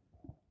that,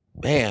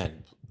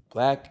 man,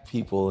 Black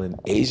people and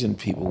Asian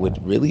people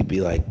would really be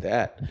like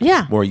that.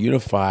 Yeah. More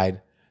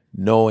unified,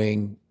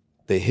 knowing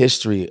the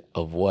history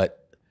of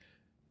what,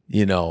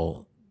 you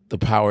know, the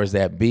powers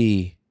that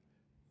be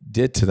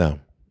did to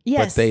them.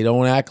 Yes. But they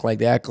don't act like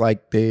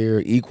they're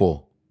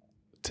equal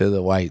to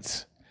the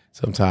whites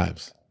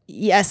sometimes.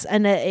 Yes,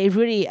 and it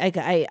really,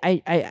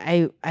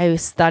 I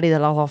studied a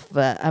lot of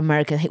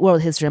American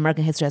world history,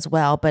 American history as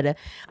well. But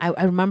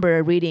I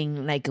remember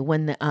reading like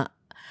when I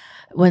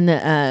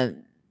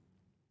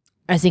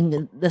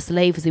think the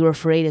slaves, they were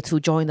afraid to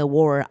join the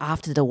war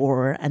after the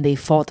war, and they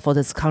fought for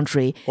this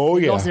country. Oh,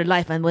 they yeah. lost their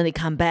life, and when they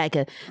come back,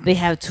 they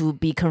have to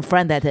be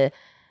confronted that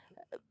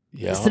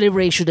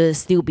slavery should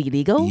still be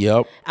legal.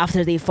 Yep.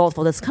 After they fought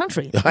for this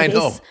country. I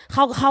know.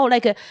 How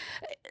like.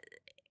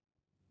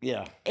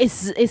 Yeah.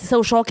 It's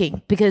so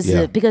shocking because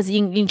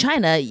in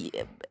China,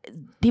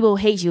 people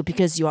hate you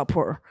because you are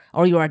poor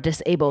or you are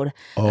disabled.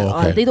 Oh,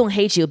 okay. They don't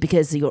hate you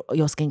because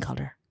your skin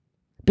color,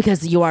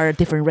 because you are a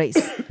different race.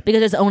 Because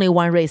there's only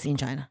one race in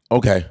China.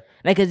 Okay.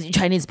 Like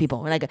Chinese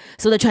people.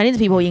 So the Chinese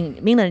people in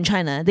mainland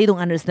China, they don't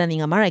understand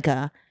in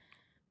America.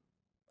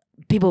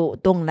 People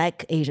don't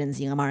like Asians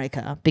in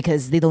America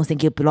because they don't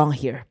think you belong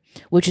here,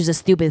 which is a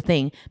stupid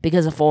thing.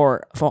 Because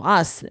for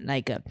us,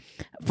 like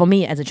for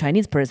me as a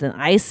Chinese person,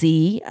 I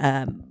see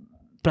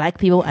Black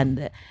people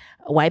and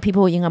white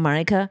people in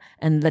America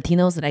and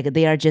Latinos, like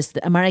they are just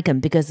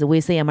American, because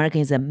we say American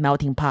is a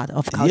melting pot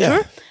of culture.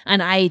 Yeah.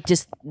 And I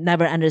just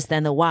never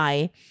understand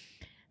why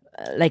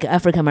like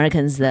African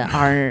Americans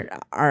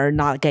are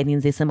not getting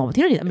the same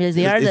opportunity. I mean,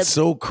 it's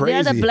so crazy. They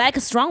are the black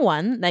strong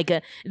one, like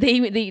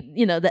they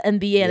you know, the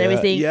NBA and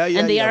everything,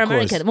 and they are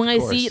American. When I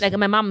see like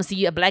my mom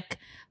see a black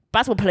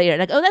basketball player,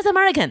 like, oh, that's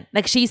American.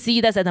 Like she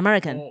see that's an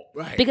American,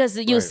 because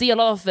you see a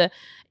lot of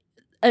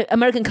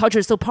American culture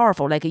is so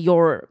powerful, like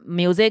your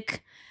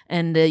music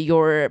and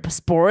your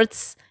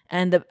sports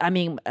and I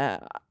mean.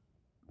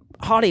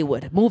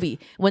 Hollywood movie,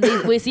 when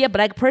we see a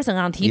black person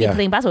on TV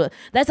playing basketball,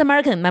 that's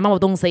American. My mom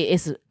don't say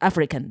it's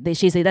African.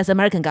 She say that's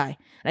American guy.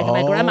 Like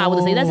my grandma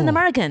would say that's an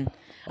American.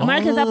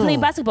 Americans are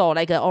playing basketball,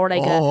 like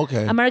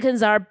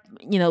Americans are,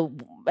 you know,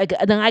 like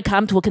then I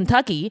come to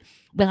Kentucky,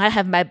 then I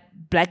have my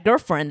black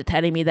girlfriend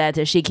telling me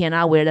that she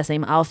cannot wear the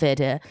same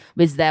outfit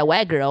with that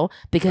white girl,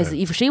 because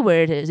if she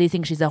wears it, they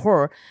think she's a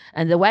whore,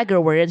 and the white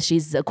girl wears it,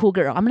 she's a cool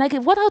girl. I'm like,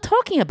 what are you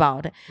talking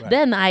about?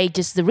 Then I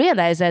just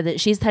realized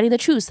that she's telling the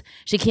truth.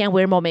 She can't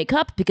wear more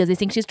makeup because they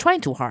think she's trying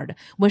too hard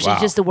when she's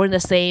just wearing the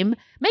same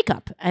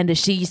makeup. And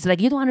she's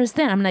like, you don't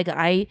understand. I'm like,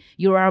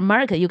 you are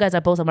American. You guys are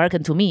both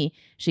American to me.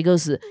 She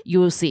goes, you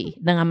will see.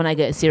 Then I'm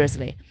like,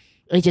 seriously.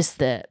 It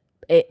just...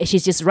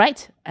 she's just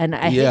right, and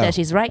I hate that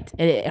she's right.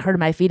 It hurt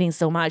my feelings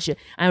so much.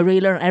 I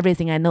relearned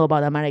everything I know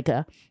about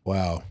America.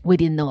 Wow, we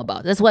didn't know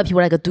about. That's why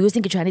people are like, do you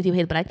think Chinese people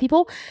hate black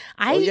people?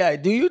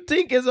 Do you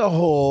think as a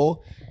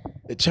whole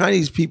the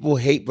Chinese people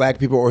hate black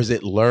people, or is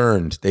it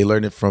learned? They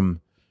learn it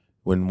from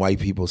when white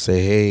people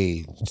say,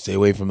 "Hey, stay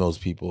away from those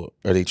people."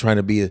 Are they trying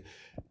to be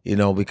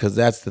because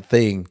that's the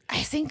thing.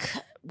 I think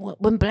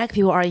when black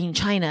people are in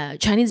China,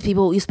 Chinese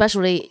people,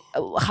 especially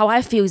how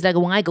I feel is like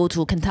when I go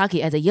to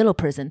Kentucky as a yellow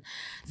person,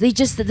 they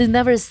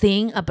never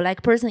seen a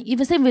black person,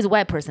 even same with a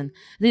white person.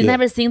 They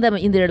never seen them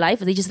in their life.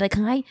 They just like,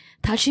 can I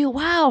touch you?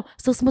 Wow,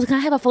 so smooth. Can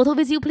I have a photo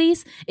with you,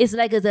 please? It's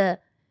like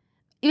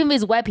even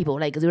with white people,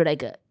 like they're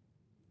like,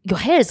 your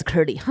hair is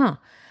curly, huh?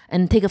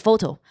 And take a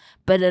photo.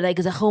 But like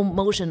the whole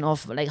notion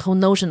of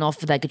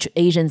like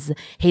Asians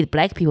hate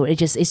black people,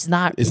 it's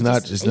not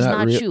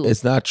true.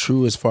 It's not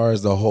true as far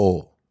as the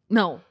whole.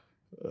 No,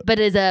 but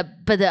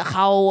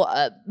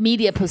how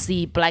media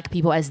perceive black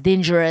people as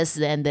dangerous,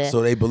 and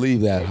so they believe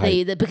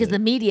that because the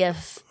media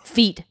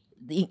feed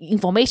the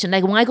information.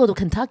 Like when I go to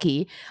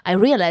Kentucky, I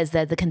realize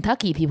that the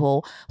Kentucky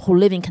people who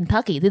live in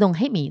Kentucky, they don't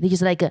hate me. They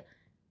just like,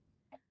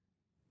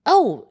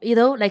 oh,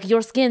 like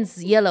your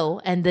skin's yellow,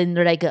 and then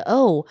they're like,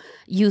 oh,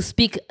 you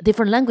speak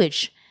different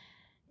language.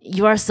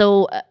 You are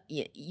so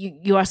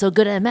you are so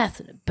good at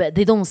math, but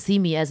they don't see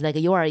me as like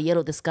you are a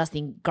yellow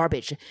disgusting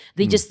garbage.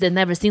 They just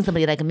never seen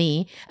somebody like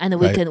me, and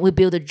we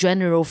build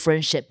general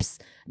friendships.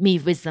 Me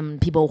with some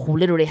people who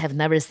literally have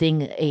never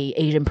seen a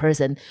Asian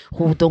person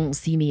who don't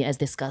see me as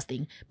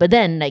disgusting. But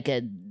then like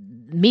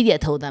media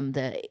told them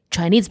the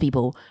Chinese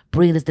people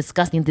bring this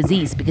disgusting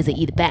disease because they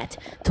eat bat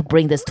to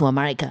bring this to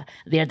America.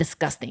 They are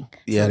disgusting.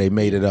 Yeah, so, they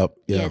made it up.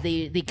 Yeah,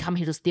 they come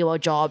here to steal our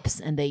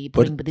jobs and they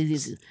bring the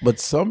disease. But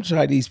some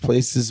Chinese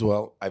places,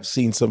 well, I've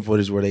seen some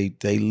footage where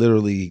they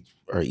literally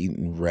are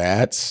eating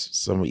rats.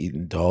 Some are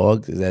eating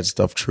dogs. Is that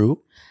stuff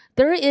true?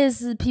 There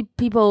is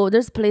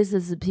there's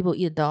places people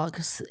eat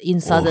dogs in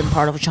southern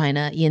part of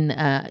China, in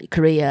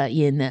Korea,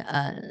 in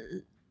a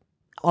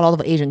lot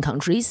of Asian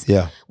countries.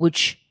 Yeah,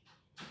 which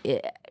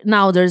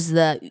now there's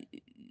the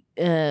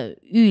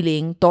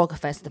Yuling Dog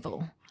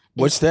Festival.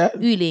 What's that?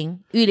 Yuling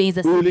is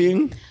a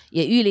city.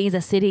 Yeah, Yuling is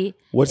a city.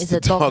 What's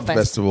the dog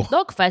festival?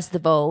 Dog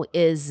festival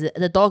is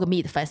the dog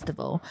meat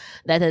festival.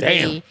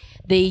 That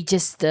they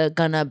just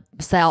gonna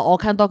sell all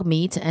kind of dog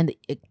meat and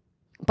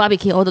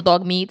barbecue all the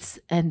dog meats,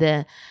 and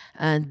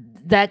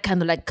that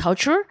kind of like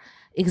culture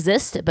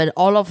exists. But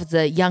all of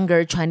the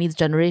younger Chinese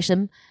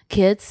generation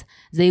kids,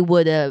 they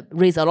would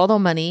raise a lot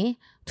of money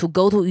to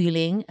go to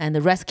Yuling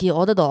and rescue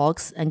all the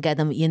dogs and get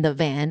them in the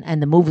van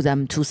and move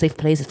them to safe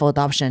places for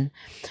adoption.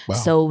 Wow.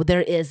 So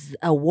there is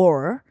a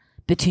war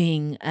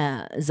between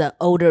the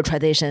older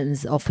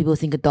traditions of people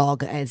think a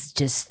dog as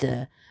just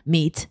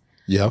meat.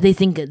 Yeah. They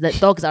think that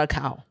dogs are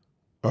cow.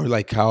 Or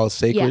like cow is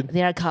sacred? Yeah,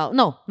 they are cow.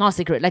 No, not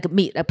sacred. Like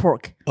meat, like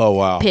pork. Oh,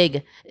 wow.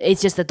 Pig.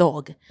 It's just a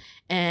dog.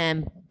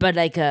 But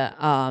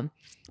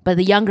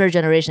the younger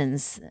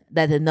generations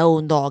that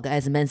know dog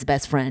as man's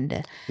best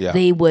friend,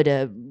 they would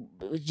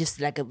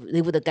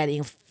they would get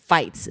in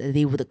fights.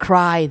 They would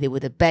cry. They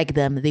would beg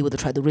them. They would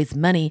try to raise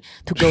money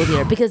to go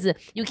there because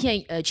you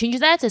can't change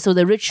that. So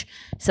the rich,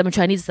 some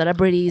Chinese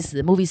celebrities,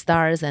 the movie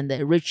stars, and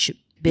the rich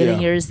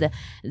billionaires,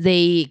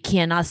 they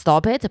cannot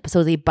stop it.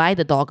 So they buy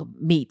the dog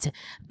meat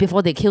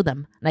before they kill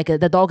them. Like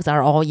the dogs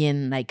are all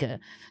in like a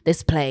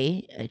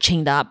display,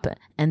 chained up,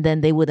 and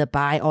then they would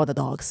buy all the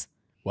dogs.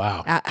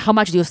 Wow. How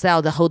much do you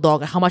sell the whole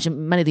dog? How much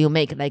money do you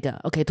make? Like,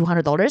 okay,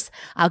 $200.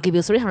 I'll give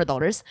you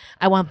 $300.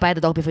 I want to buy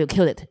the dog before you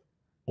kill it.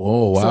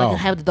 Oh, wow. So I can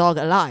have the dog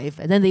alive.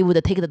 And then they would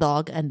take the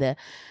dog and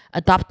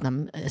adopt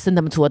them, send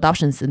them to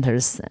adoption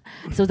centers.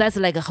 So that's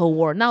like a whole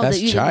war. Now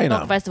the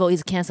dog festival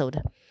is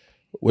canceled.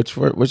 Which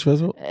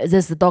festival?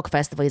 This dog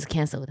festival is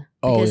canceled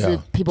because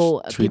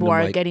people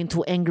are getting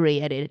too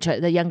angry at it.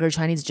 The younger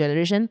Chinese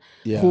generation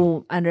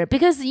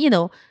because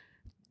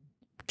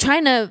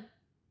China.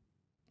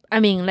 I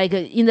mean, like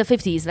in the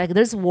 50s, like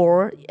there's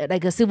war,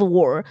 like a civil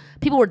war.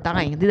 People were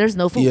dying. There's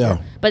no food.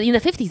 Yeah. But in the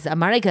 50s,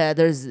 America,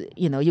 there's,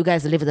 you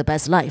guys live the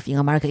best life. In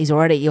America,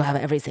 you have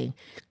everything.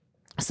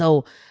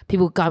 So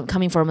people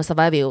coming from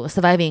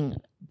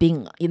surviving,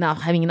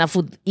 having enough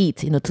food to eat,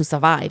 to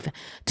survive,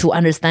 to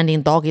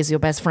understanding dog is your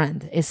best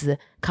friend. It's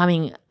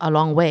coming a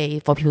long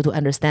way for people to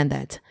understand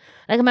that.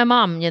 Like my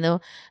mom,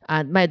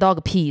 my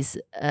dog pees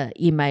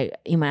in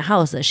my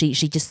house. She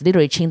just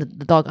literally chained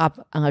the dog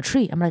up on a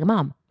tree. I'm like,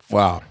 Mom.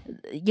 Wow.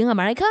 In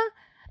America,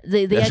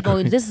 they are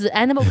going, this is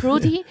animal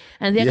cruelty,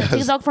 and they're going to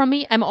take the dog from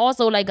me. I'm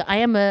also like, I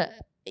am an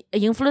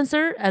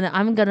influencer,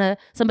 and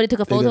somebody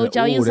took a photo of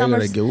Jiaoying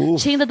Summers,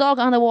 chain the dog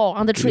on the wall,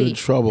 on the tree. In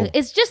trouble.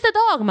 It's just a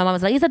dog. My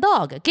mom's like, it's a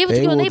dog. Give it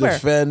to your neighbor. They will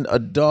defend a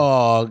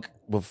dog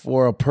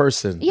before a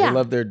person. Yeah. They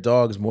love their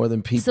dogs more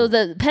than people. So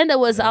the panda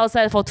was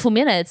outside for 2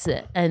 minutes,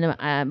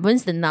 and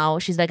Winston now,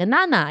 she's like,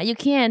 Nana, you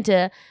can't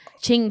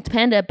chain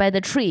panda by the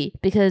tree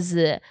because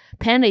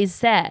panda is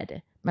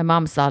sad. My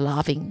mom started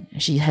laughing.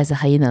 She has a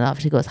hyena laugh.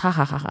 She goes, ha,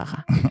 ha, ha, ha,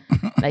 ha.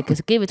 Like,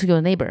 give it to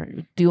your neighbor.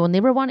 Do your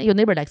neighbor want it? Your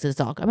neighbor likes this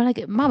dog. I'm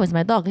like, Mom, it's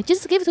my dog.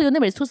 Just give it to your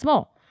neighbor. It's too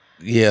small.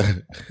 Yeah.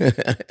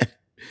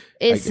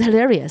 It's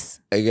hilarious.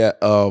 I got,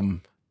 oh,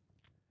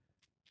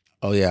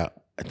 yeah.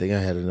 I think I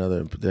had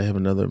another. Did I have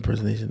another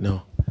impersonation?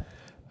 No.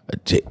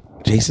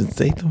 Jason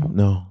Statham?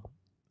 No.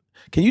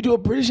 Can you do a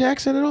British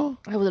accent at all?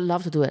 I would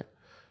love to do it.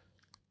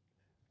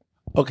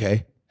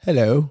 Okay.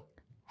 Hello.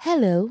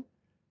 Hello.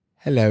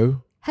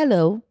 Hello.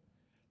 Hello.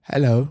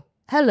 Hello.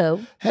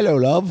 Hello. Hello,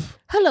 love.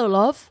 Hello,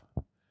 love.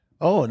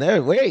 Oh,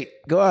 no, wait.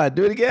 Go on.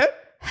 Do it again.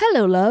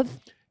 Hello, love.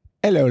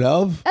 Hello,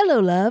 love. Hello,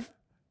 love.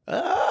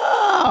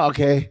 Ah,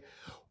 okay.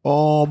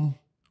 What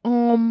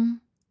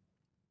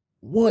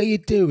are you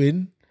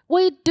doing?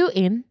 What you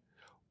doing?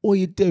 What are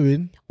you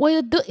doing? What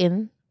you doing?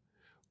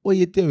 What are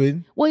you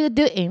doing? What you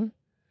doing?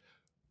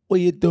 What are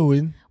you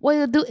doing? What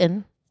you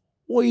doing?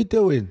 What are you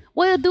doing?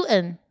 What you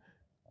doing?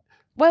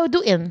 What you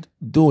doing?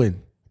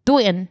 Doing.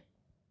 Doing.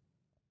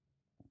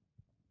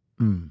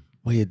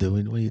 What are you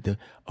doing? What are you doing?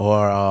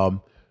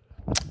 Or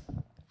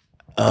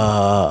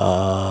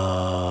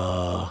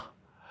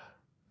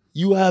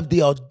you have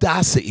the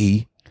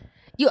audacity.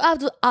 You have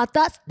the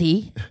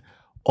audacity.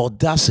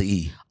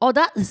 Audacity.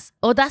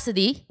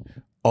 Audacity.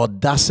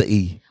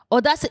 Audacity.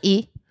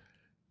 Audacity.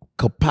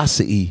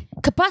 Capacity.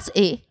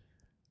 Capacity.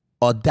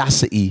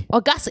 Audacity.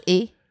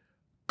 Audacity.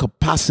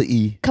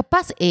 Capacity.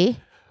 Capacity.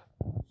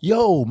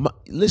 Yo,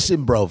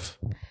 listen, bruv.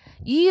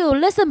 You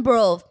listen,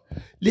 bro.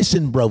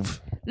 Listen,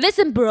 bruv.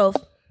 Listen, bro.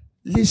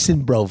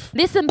 Listen, bruv.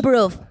 Listen,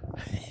 bro.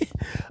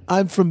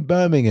 I'm from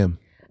Birmingham.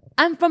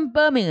 I'm from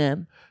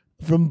Birmingham.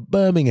 From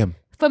Birmingham.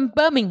 From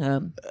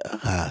Birmingham.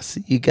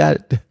 See, you got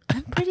it.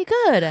 I'm pretty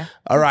good.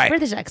 All right.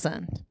 British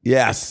accent.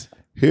 Yes.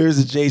 Here's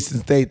a Jason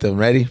Statham.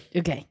 Ready?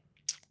 Okay.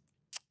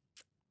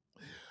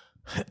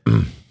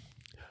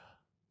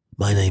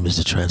 My name is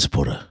the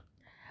transporter.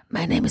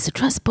 My name is a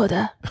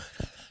transporter.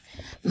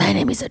 My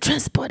name is a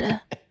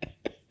transporter.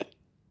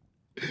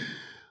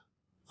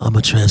 I'm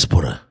a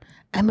transporter.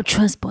 I'm a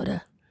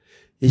transporter.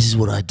 This is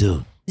what I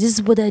do. This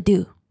is what I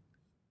do.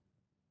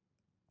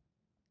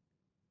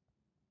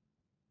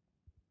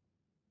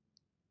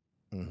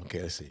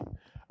 Okay, let's see.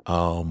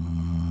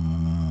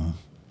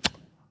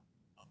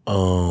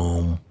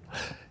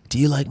 Do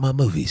you like my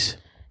movies?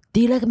 Do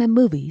you like my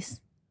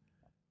movies?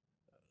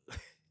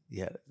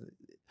 Yeah.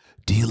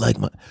 Do you like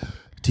my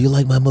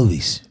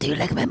movies? Do you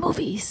like my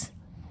movies?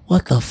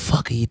 What the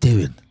fuck are you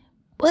doing?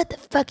 What the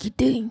fuck you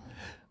doing?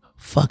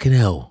 Fucking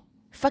hell.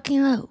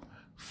 Fucking hell.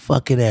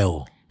 Fucking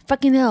hell.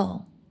 Fucking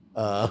hell.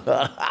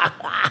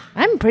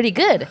 I'm pretty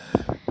good.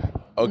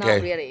 Okay.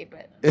 Not really,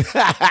 but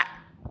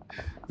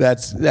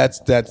That's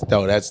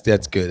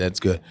good. That's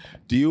good.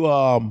 Do you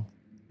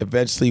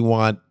eventually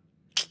want?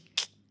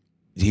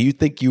 Do you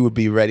think you would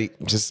be ready?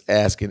 Just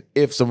asking.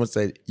 If someone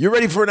said you're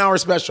ready for an hour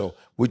special,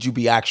 would you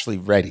be actually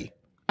ready?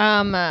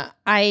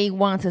 I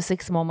want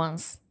 6 more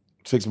months.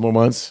 6 more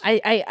months.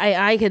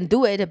 I can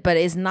do it, but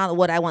it's not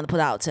what I want to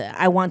put out.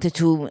 I wanted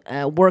to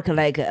work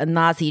like a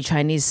Nazi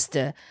Chinese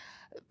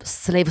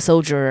slave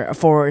soldier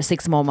for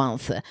 6 more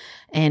months,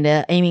 and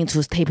aiming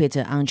to tape it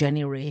on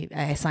January.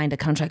 I signed a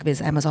contract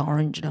with Amazon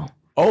Original.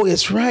 Oh,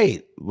 that's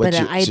right. But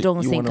I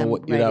don't think I'm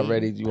ready. You're not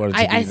ready. You want to?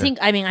 I think.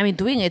 I mean, I've been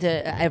doing it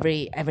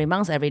every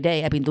month, every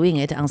day. I've been doing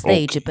it on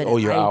stage. Okay. But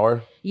your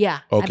hour. Yeah,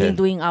 okay. I've been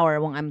doing hour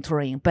when I'm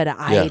touring, but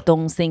I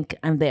don't think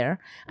I'm there.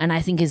 And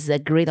I think it's a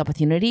great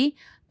opportunity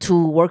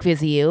to work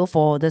with you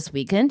for this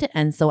weekend.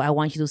 And so I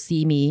want you to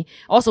see me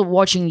also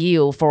watching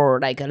you for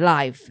like a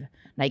live,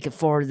 like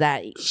for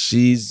that.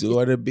 She's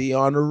gonna be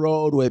on the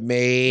road with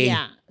me.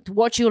 Yeah. To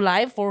watch you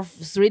live for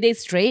 3 days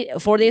straight,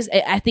 4 days,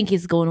 I think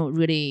it's going to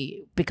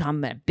really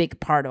become a big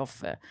part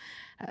of,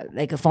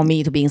 like for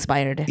me to be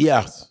inspired.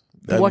 Yes,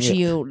 watching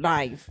you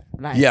live.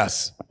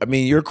 Yes, I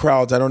mean your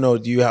crowds. I don't know.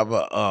 Do you have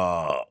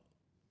a?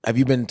 Have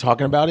you been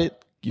talking about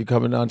it? You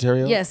coming to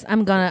Ontario? Yes,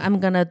 I'm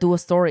gonna do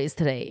stories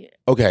today.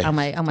 Okay, on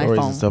my stories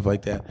phone and stuff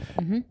like that.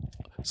 Mm-hmm.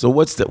 So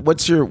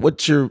what's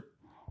your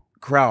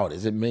crowd?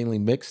 Is it mainly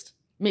mixed?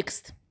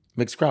 Mixed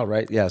crowd,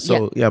 right? Yeah.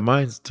 So yeah,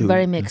 mine's too.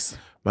 Very mixed.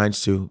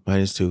 Mine's too.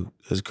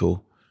 That's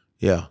cool.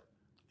 Yeah.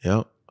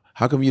 Yeah.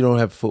 How come you don't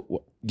have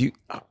do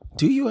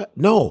you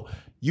no,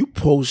 you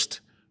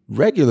post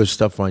regular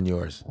stuff on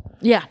yours.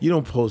 Yeah. You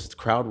don't post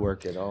crowd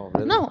work at all,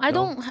 really? No, I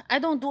don't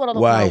do a lot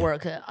of Why? crowd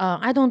work.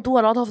 I don't do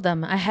a lot of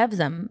them. I have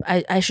them.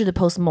 I should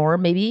post more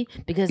maybe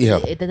because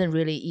it doesn't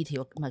really eat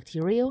your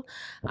material.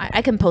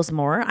 I can post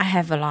more. I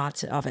have a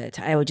lot of it.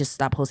 I will just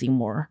start posting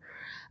more.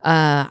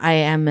 I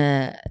am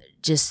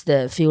just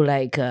feel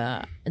like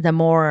the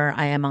more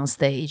I am on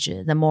stage,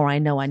 the more I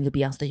know I need to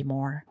be on stage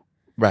more.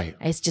 Right.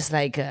 It's just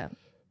like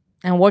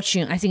I'm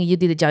watching. I think you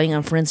did the Jiaoying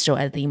and Friends show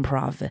at the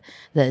Improv,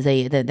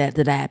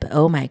 the lab.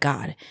 Oh my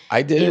god!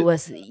 I did. It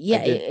was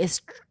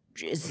It's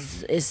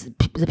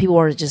the people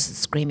were just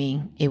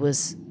screaming. It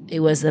was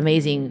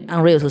amazing,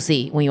 unreal to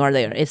see when you are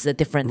there. It's a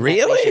different.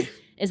 Really? Vibration.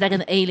 It's like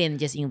an alien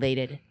just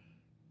invaded.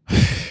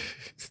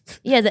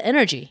 Yeah, the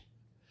energy.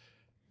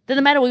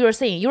 Doesn't matter what you were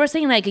saying. You were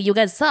saying like you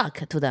guys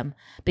suck to them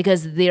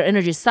because their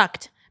energy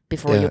sucked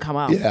before you come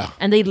out. Yeah.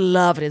 And they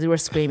loved it. They were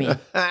screaming.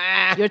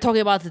 You're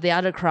talking about the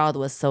other crowd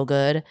was so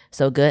good,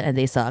 and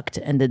they sucked,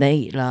 and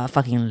they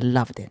fucking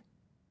loved it.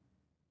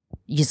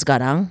 You just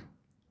got on.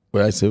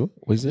 What I say?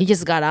 What is it? You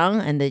just got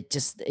on, and it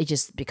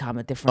just become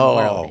a different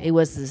world. It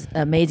was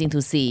amazing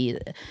to see.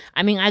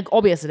 I mean, I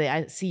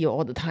see you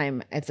all the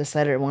time at the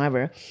Saturday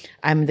whenever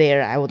I'm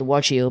there. I would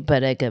watch you,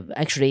 but like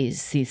actually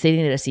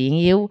sitting there seeing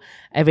you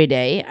every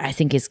day, I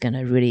think it's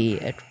gonna really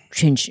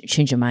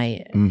change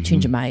my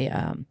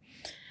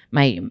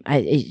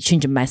I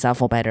change myself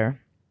for better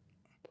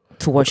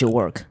to watch your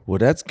work. Well,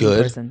 that's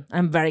good.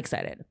 I'm very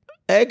excited.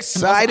 I'm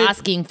also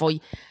asking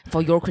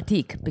for your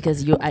critique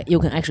because you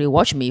can actually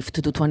watch me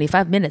to do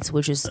 25 minutes,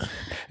 which is.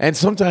 And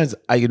sometimes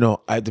I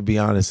have to be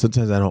honest.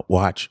 Sometimes I don't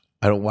watch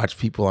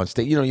people on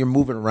stage. You're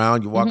moving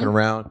around, you're walking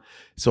around,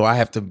 so I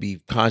have to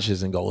be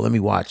conscious and go, well, let me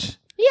watch.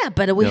 Yeah,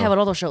 but we have a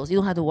lot of shows. You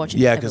don't have to watch it.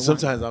 Yeah, because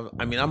sometimes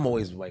I'm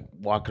always like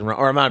walking around,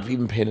 or I'm not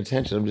even paying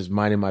attention. I'm just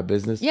minding my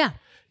business. Yeah.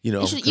 You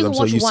I'm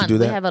so used to do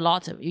that. We have a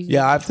lot of.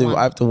 I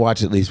have to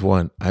watch at least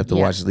one. I have to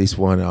watch at least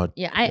one out.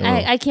 Yeah,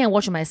 I can't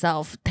watch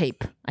myself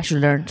tape. I should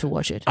learn to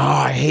watch it. Oh,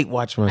 I hate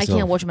watching myself. I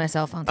can't watch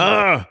myself on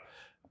tape.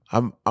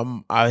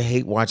 I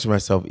hate watching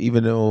myself,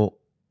 even though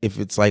if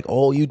it's like,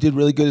 oh, you did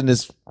really good in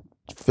this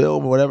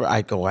film or whatever,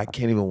 I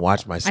can't even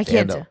watch my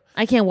stand-up.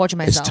 I can't watch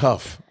myself. It's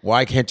tough.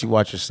 Why can't you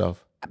watch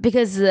yourself?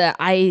 Because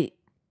I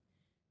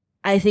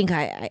think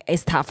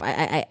it's tough.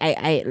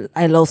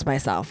 I lost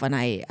myself and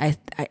I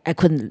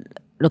couldn't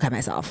look at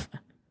myself.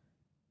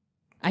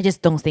 I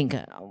just don't think.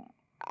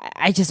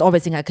 I just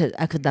always think I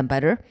could done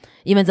better,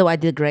 even though I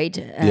did great.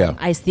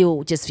 I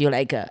still just feel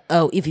like,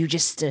 if you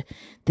just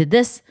did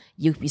this,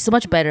 you'd be so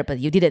much better, but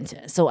you didn't.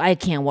 So I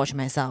can't watch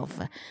myself.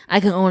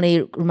 I can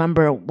only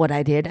remember what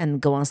I did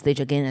and go on stage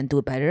again and do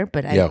it better.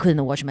 But I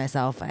couldn't watch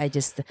myself. I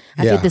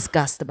feel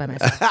disgusted by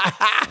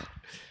myself.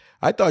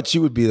 I thought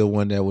you would be the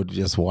one that would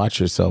just watch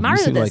yourself.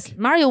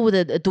 Mario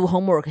would do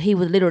homework. He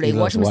would literally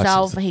watch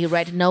himself. He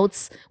write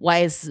notes why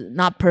it's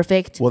not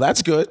perfect. Well,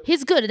 that's good.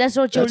 He's good. That's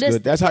what Joe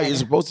List. That's how you're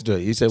supposed to do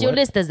it. You said Joe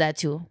List does that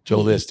too. Joe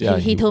List, yeah.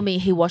 He told me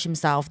he watched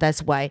himself.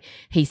 That's why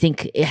he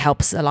think it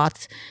helps a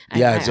lot.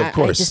 Of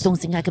course. I just don't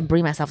think I can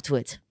bring myself to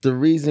it. The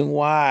reason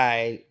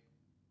why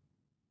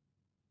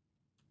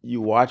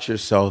you watch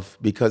yourself,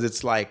 because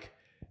it's like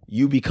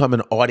you become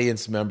an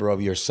audience member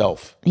of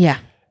yourself. Yeah.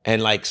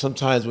 And like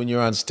sometimes when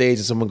you're on stage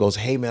and someone goes,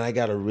 hey man, I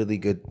got a really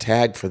good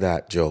tag for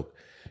that joke,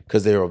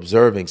 because they're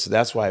observing. So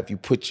that's why if you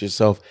put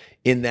yourself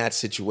in that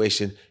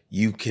situation,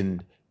 you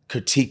can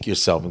critique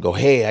yourself and go,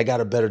 hey, I got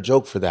a better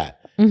joke for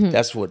that. Mm-hmm.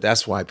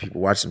 That's why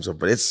people watch themselves.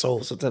 But it's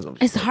sometimes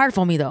it's hard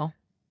for me though.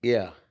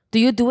 Yeah. Do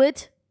you do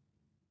it?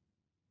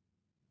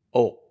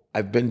 Oh,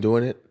 I've been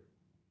doing it.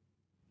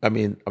 I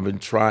mean, I've been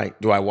trying.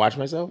 Do I watch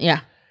myself?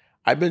 Yeah.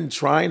 I've been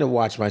trying to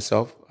watch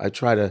myself. I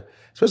try to,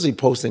 especially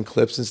posting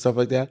clips and stuff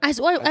like that. I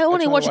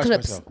only watch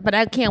clips, myself. But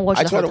I can't watch.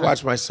 I try to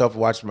watch myself,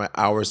 watch my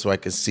hours, so I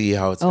can see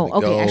how it's going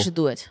to go. I should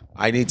do it.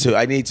 I need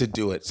to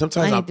do it.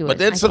 Sometimes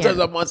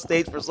I'm on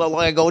stage for so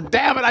long. I go,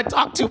 damn it, I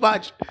talk too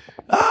much.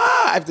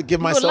 I have to give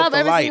myself the light.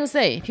 People love everything you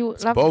say. People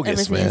love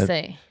everything you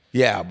say.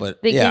 Yeah,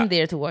 but they came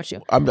there to watch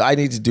you. I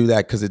need to do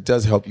that because it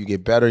does help you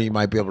get better. You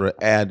might be able to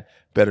add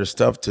better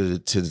stuff to the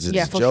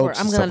jokes sure.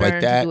 I'm gonna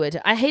learn to do it.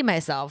 I hate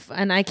myself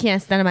and I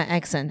can't stand my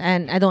accent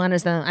and I don't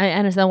understand. I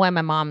understand why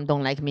my mom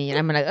don't like me and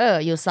I'm like, oh,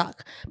 you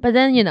suck. But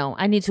then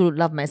I need to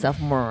love myself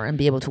more and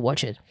be able to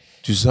watch it.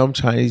 Do some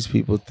Chinese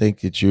people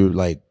think that you're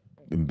like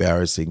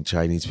embarrassing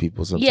Chinese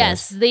people sometimes?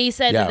 Yes, they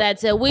said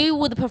that we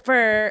would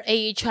prefer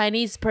a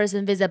Chinese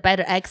person with a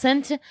better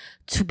accent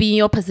to be in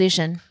your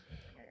position.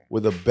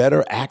 With a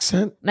better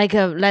accent? Like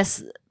a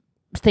less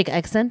thick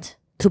accent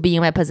to be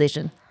in my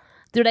position.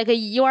 They're like,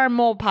 you are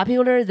more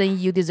popular than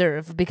you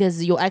deserve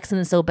because your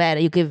accent is so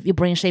bad. You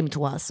bring shame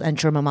to us and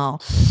German Mao.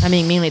 I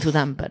mean, mainly to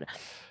them, but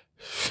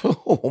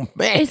oh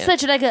man, it's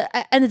such like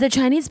and the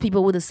Chinese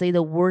people would say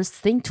the worst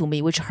thing to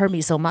me, which hurt me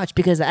so much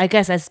because I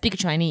guess I speak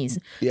Chinese.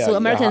 Yeah, so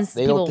Americans,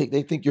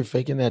 they think you're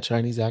faking that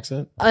Chinese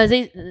accent.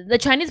 The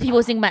Chinese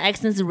people think my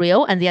accent is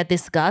real and they are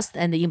disgusted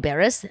and they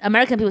embarrassed.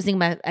 American people think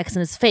my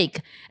accent is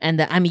fake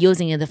and I'm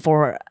using it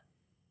for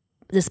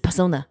this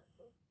persona.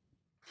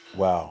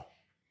 Wow.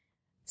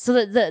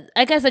 So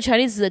I guess the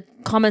Chinese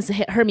comments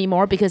hurt me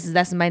more because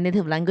that's my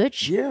native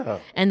language. Yeah.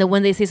 And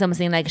when they say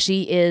something like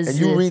she is, and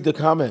you read the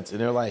comments and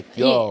they're like,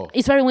 yo,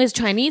 especially when it's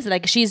Chinese,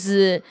 like she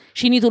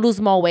need to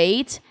lose more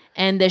weight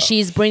and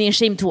she's bringing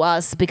shame to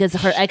us because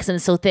her accent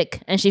is so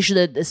thick and she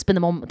should spend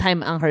more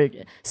time on her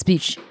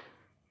speech.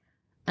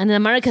 And the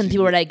American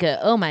people are like,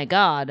 oh my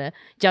God,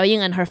 Jiaoying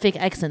and her fake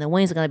accent.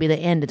 When is it gonna be the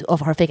end of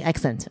her fake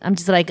accent? I'm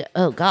just like,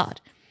 oh God.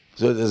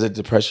 So does it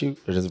depress you,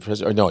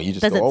 or no? You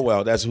just go, oh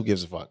well, that's who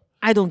gives a fuck.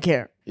 I don't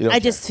care.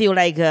 Just feel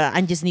like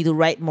I just need to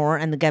write more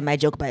and get my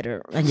joke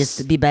better and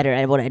just be better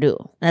at what I do.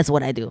 That's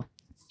what I do.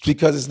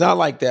 Because it's not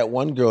like that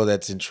one girl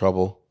that's in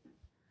trouble,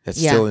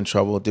 still in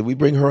trouble. Did we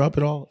bring her up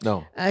at all?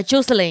 No.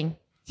 Jocelyn.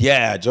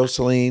 Yeah,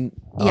 Jocelyn.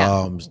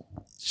 Yeah.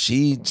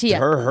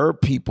 Her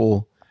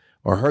people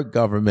or her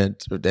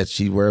government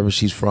wherever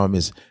she's from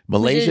is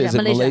Malaysia. Is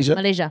it Malaysia?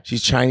 Malaysia.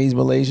 She's Chinese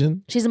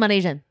Malaysian. She's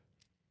Malaysian.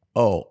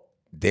 Oh,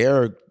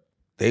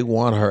 they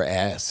want her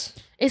ass.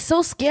 It's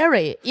so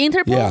scary.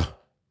 Interpol? Yeah,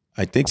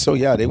 I think so.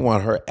 Yeah, they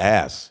want her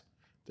ass.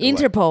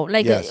 Interpol.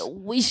 Yes.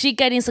 Is she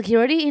getting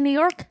security in New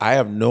York? I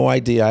have no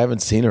idea. I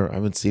haven't seen her.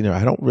 I'm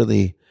not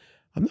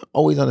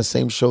always on the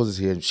same shows as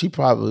her. She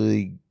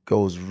probably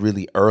goes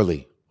really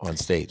early on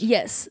stage.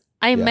 Yes.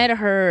 I met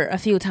her a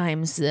few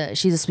times.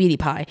 She's a sweetie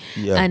pie,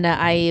 and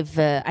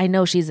I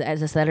know she's at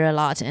the center a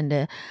lot.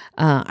 And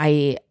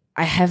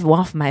I have one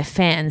of my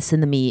fans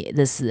send me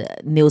this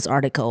news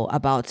article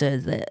about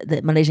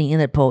the Malaysian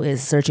Interpol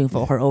is searching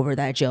for her over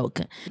that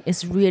joke.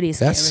 It's really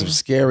scary. That's some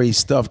scary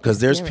stuff because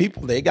there's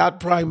people, they got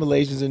prime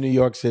Malaysians in New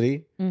York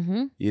City.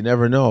 Mm-hmm. You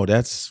never know.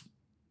 That's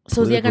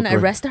so they're gonna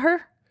arrest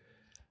her.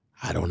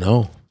 I don't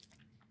know.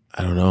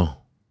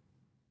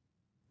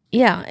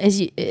 Yeah,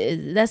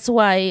 that's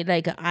why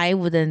like I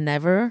would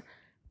never,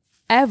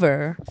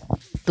 ever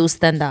do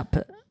stand up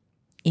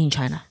in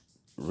China.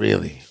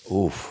 Really?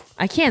 Oof.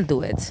 I can't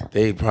do it.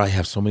 They probably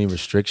have so many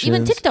restrictions.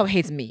 Even TikTok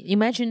hates me.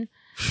 Imagine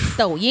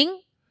Douyin.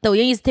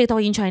 Douyin is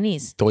TikTok in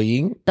Chinese.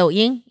 Douyin?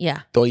 Douyin,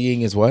 yeah.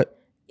 Douyin is what?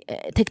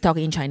 TikTok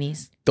in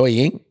Chinese.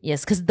 Douyin?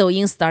 Yes, because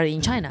Douyin started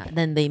in China.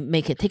 Then they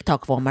make a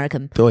TikTok for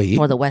American, Douyin?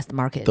 for the West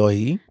market.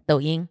 Douyin?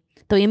 Douyin.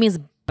 Douyin means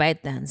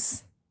bite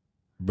dance.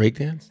 Break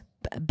dance?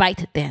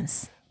 Bite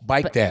dance.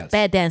 Dance.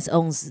 Bite Dance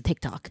owns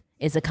TikTok.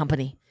 It's a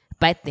company.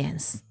 Bite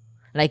Dance.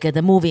 Like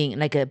the moving,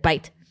 like a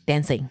bite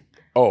dancing.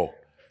 Oh,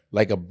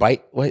 like a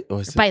bite? What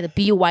was it? Bite,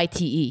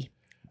 B-U-Y-T-E.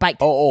 Bite.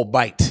 Oh,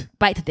 bite.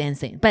 Bite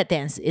dancing. Bite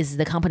Dance is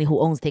the company who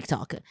owns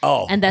TikTok.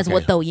 Oh, and that's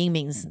what Douyin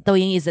means.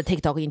 Douyin is the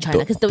TikTok in China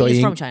because Douyin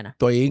is from China.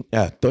 Douyin,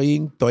 yeah.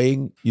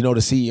 Douyin. You know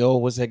the CEO?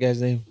 What's that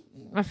guy's name?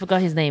 I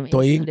forgot his name.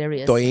 Douyin. It's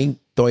hilarious.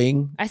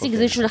 Douyin. I think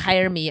they should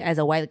hire me as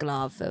a white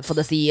glove for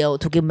the CEO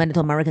to give money to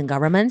American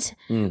government.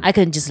 I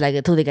can just like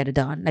totally get it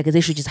done. Like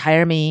they should just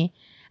hire me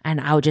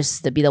and I'll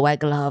just be the white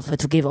glove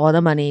to give all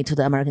the money to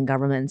the American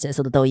government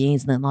so the Douyin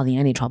is not in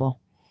any trouble.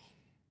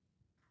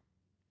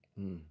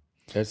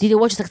 Did you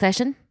watch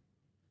Succession?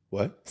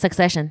 What?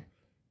 Succession.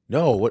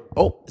 No. What?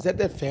 Oh, is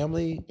that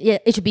family? Yeah,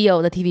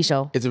 HBO, the TV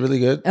show. Is it really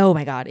good? Oh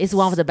my God. It's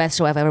one of the best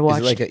show I've ever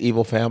watched. Is it like an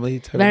evil family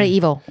type Very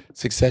evil.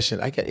 Succession.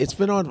 It's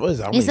been on, what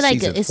is it? How many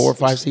seasons? It's 4 or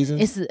 5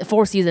 seasons? It's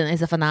 4 seasons. It's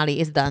the finale.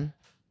 It's done.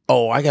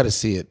 Oh, I got to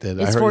see it then.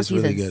 It's I heard 4 it's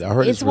seasons. really good. I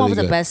heard it's one really of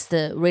the good. best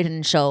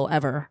written show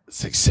ever.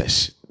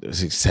 Succession.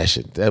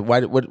 Why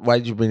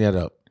did you bring that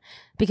up?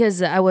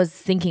 Because I was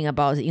thinking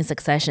about in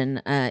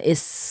Succession,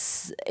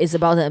 it's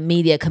about a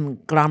media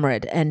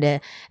conglomerate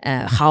and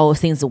how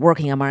things work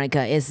in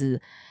America is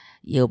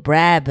you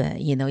brab,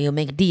 you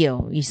make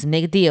deal. You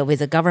make a deal with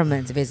the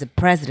government, with the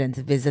president,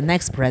 with the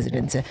next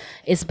president.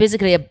 It's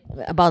basically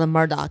about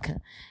Murdoch,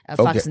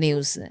 Fox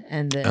News,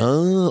 and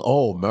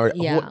Murdoch.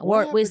 Yeah,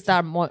 we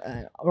start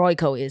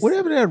Royco is.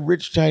 Whatever that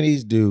rich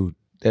Chinese dude,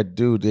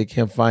 they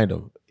can't find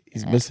him.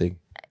 He's missing.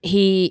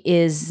 He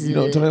is. You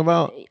know what I'm talking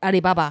about?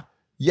 Alibaba.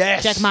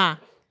 Yes. Jack Ma.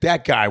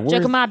 That guy.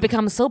 Jack Ma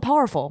becomes so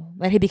powerful.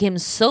 Like he became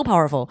so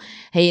powerful.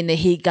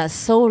 He got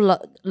so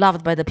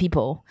loved by the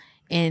people.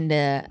 And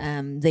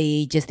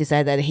they just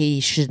decided that he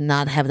should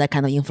not have that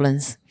kind of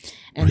influence.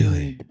 And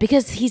really?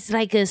 Because he's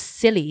like a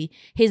silly.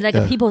 He's like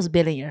a people's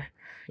billionaire.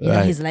 You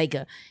know, he's like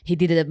he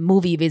did a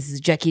movie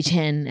with Jackie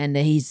Chan, and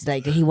he's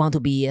like he want to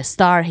be a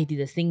star. He did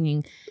a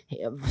singing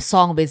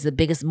song with the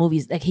biggest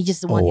movies. Like he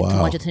just wanted too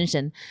much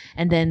attention,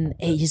 and then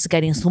he's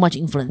getting so much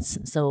influence.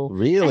 So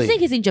really, I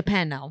think he's in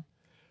Japan now.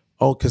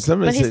 Oh, because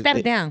somebody he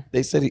stepped down.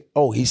 They said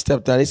he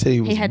stepped down. They said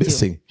he was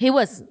missing. He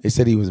was. They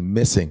said he was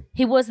missing.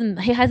 He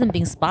wasn't. He hasn't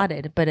been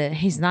spotted, but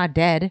he's not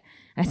dead.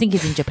 I think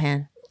he's in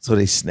Japan. So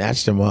they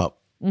snatched him up.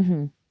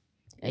 Mm-hmm.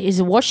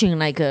 He's watching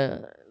like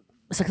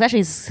Succession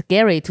is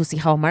scary to see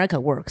how America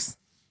works.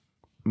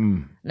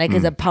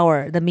 The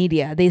power, the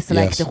media, they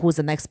select who's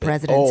the next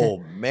president.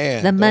 Oh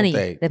man, the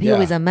money, the people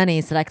with the money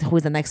select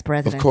who's the next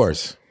president. Of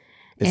course,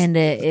 and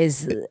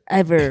is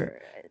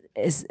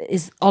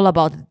all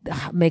about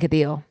make a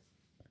deal.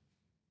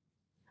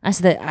 I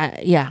said,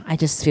 I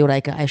just feel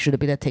like I should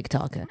be the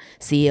TikTok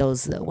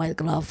CEO's white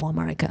glove for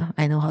America.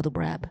 I know how to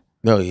brab.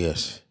 No,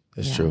 yes,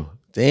 that's true.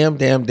 Damn.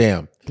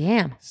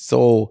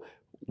 So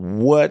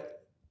what?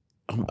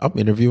 I'm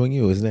interviewing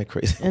you. Isn't that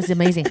crazy? That's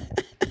amazing.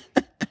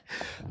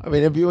 I'm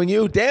interviewing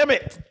you. Damn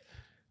it.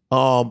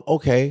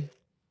 Okay.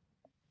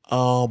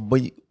 But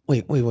wait.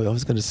 I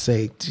was gonna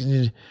say,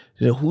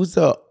 who's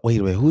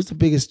the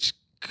biggest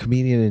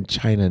comedian in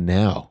China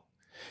now?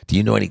 Do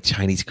you know any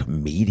Chinese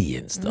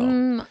comedians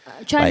though?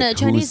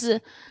 Chinese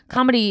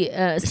comedy,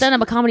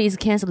 stand-up comedy is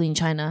canceled in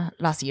China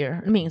last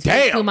year. I mean,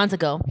 a few months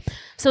ago.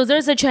 So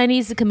there's a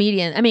Chinese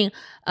comedian. I mean,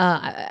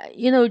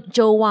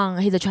 Joe Wang,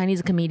 he's a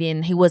Chinese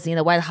comedian. He was in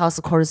the White House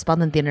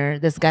correspondent dinner.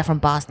 This guy from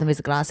Boston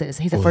with glasses.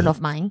 He's a friend of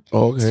mine.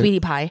 Oh, okay.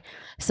 Sweetie pie.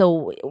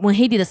 So when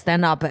he did a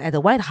stand-up at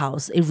the White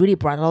House, it really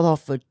brought a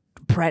lot of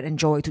pride and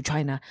joy to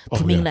China,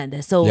 to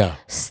mainland. So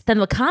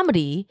stand-up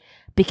comedy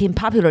became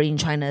popular in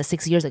China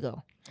 6 years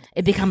ago.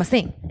 It became a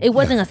thing. It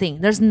wasn't a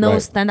thing. There's no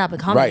stand-up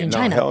comedy in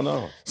China. Hell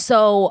no.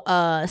 So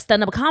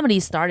stand-up comedy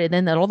started,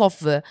 and a lot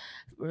of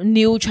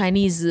new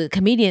Chinese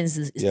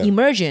comedians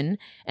emerging,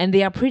 and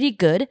they are pretty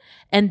good.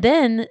 And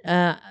then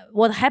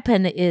what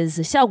happened is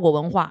效果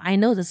文化. I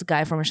know this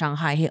guy from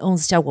Shanghai. He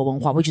owns 效果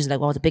文化, which is like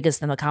one of the biggest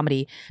stand-up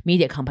comedy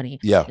media company.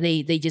 Yeah.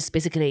 They just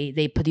basically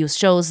they produce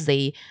shows,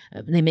 they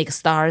make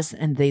stars,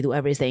 and they do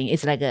everything.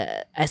 It's like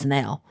a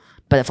SNL.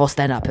 but for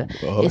stand up,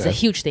 it's a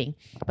huge thing.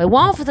 But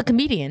one of the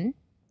comedian,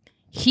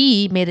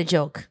 he made a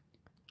joke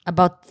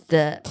about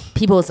the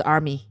People's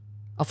Army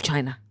of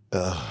China.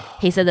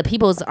 He said the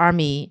People's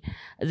Army,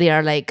 they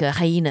are like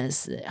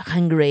hyenas,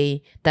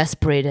 hungry,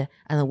 desperate,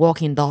 and a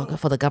walking dog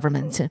for the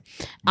government.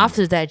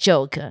 After that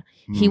joke,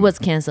 he was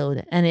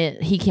canceled, and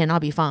he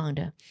cannot be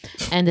found.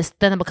 And the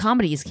stand-up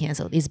comedy is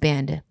canceled, is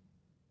banned.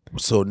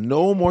 So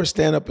no more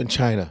stand-up in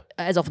China.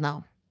 As of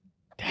now.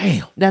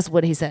 Damn. That's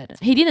what he said.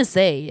 He didn't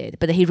say it,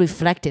 but he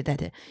reflected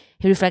that.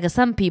 He reflected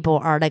some people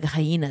are like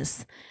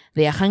hyenas.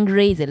 They are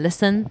hungry, they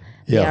listen.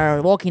 They are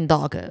a walking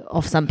dog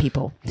of some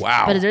people.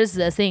 Wow. But there's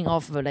a thing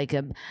of like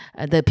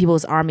the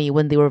People's Army,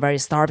 when they were very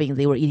starving,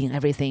 they were eating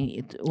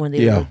everything when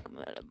they were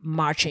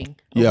marching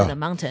over the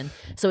mountain.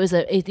 So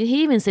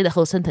he even said the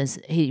whole sentence.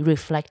 He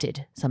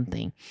reflected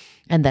something,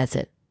 and that's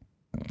it.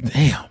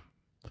 Damn.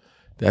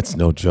 That's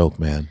no joke,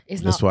 man.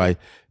 That's why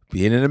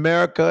being in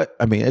America,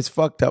 I mean, it's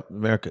fucked up.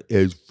 America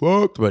is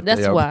fucked, but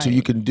that's why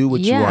you can do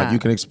what you want. You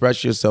can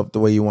express yourself the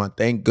way you want.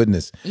 Thank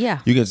goodness. Yeah.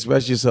 You can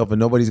express yourself, and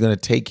nobody's going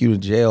to take you to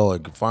jail or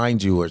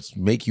find you or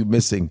make you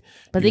missing.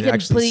 But they can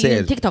put you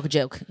in TikTok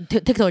jail,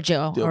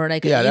 or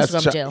like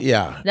Instagram jail.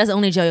 Yeah. That's the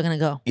only jail you're going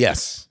to go.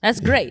 Yes. That's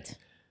great.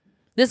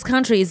 This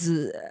country is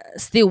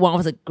still one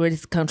of the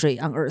greatest country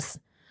on earth.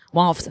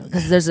 One of them,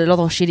 because there's a lot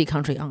of shitty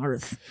country on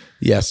earth.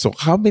 Yeah. So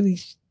how many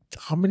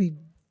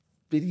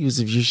videos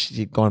have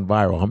you gone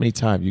viral? How many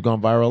times? You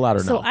gone viral a lot or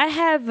no? So I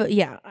have,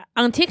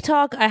 on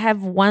TikTok, I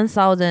have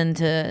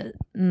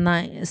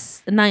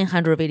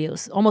 1,900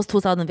 videos, almost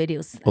 2,000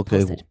 videos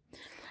posted.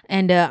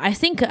 And I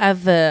think I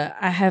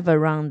have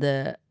around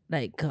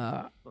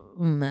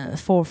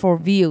for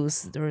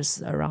views,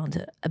 there's around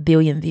 1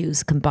 billion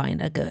views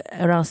combined, like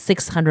around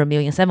 600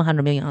 million,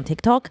 700 million on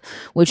TikTok,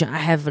 which I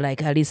have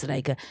at least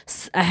I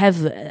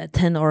have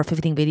 10 or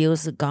 15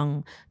 videos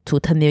gone to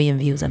 10 million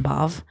views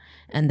above,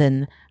 and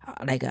then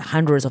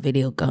hundreds of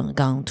videos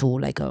gone to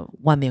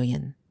 1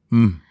 million,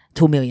 2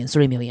 million,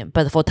 3 million.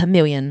 But for 10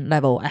 million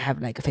level, I have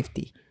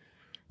 50.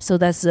 So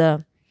that's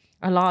a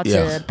lot.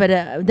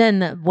 But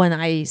then when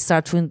I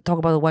start to talk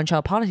about the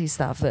one-child policy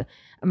stuff,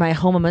 my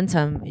whole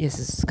momentum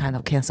is kind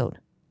of canceled.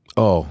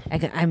 Oh.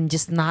 I'm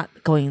just not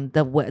going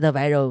the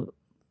viral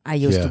I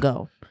used to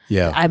go.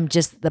 Yeah. I'm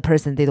just the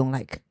person they don't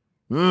like.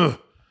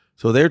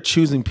 So they're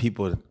choosing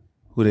people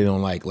who they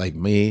don't like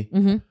me.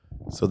 Mm-hmm.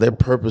 So they're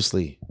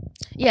purposely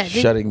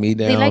shutting me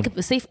down. They like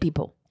safe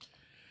people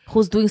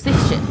who's doing safe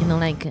shit,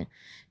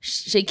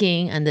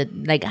 shaking and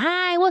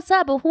hi, what's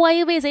up? Who are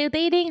you with? Are you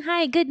dating?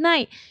 Hi, good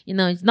night.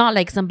 It's not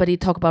like somebody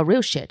talk about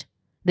real shit.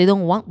 They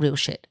don't want real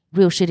shit.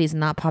 Real shit is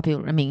not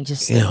popular. I mean,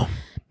 just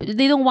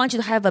they don't want you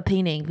to have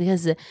opinion,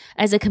 because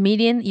as a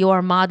comedian, you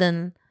are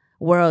modern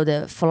world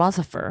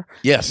philosopher.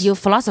 Yes. You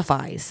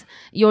philosophize.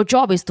 Your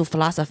job is to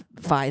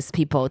philosophize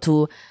people,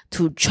 to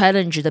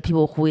challenge the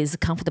people who is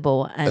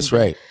comfortable, and that's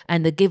right,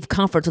 and give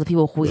comfort to the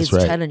people who is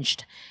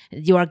challenged.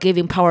 You are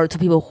giving power to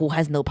people who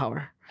has no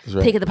power.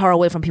 Right. Take the power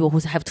away from people who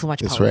have too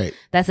much power. That's right.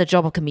 That's the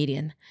job of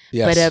comedian.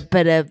 Yes.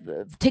 But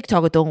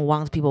TikTok don't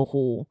want people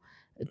who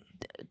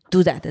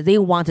do that. They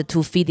want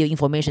to feed you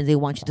information. They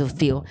want you to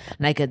feel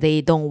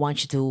they don't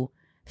want you to.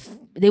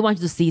 They want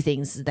you to see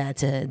things that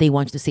they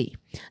want you to see.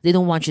 They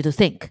don't want you to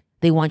think.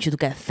 They want you to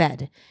get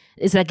fed.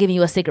 It's like giving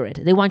you a cigarette.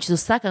 They want you to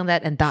suck on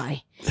that and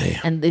die.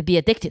 Damn. And be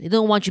addicted. They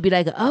don't want you to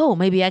be oh,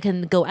 maybe I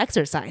can go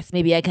exercise.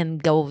 Maybe I can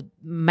go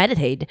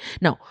meditate.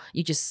 No,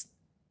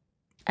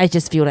 I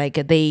just feel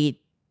like they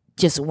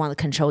just want to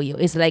control you.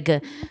 It's like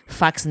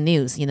Fox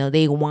News.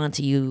 They want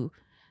you.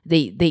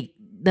 The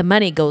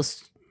money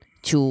goes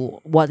to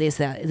what they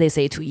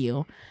say to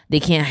you. They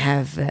can't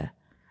have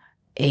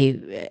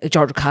a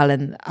George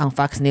Carlin on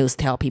Fox News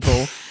tell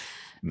people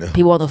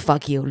people want to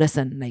fuck you.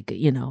 Listen, they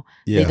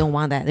don't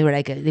want that. They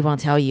were they want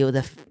to tell you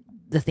the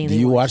thing. Do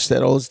you watch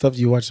that old stuff?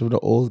 Do you watch some of the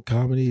old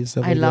comedy and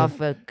stuff? I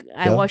love.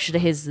 I watched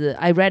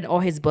I read all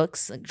his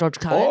books. George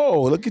Carlin.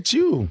 Oh, look at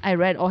you! I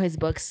read all his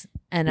books,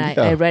 and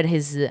I read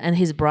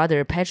his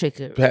brother Patrick.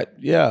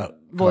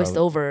 Voiced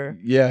over.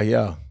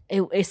 Yeah.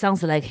 It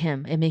sounds like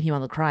him. It made me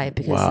want to cry,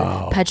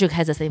 because Patrick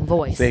has the same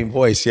voice. Same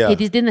voice, yeah. He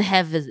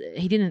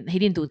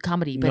didn't do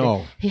comedy,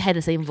 but he had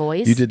the same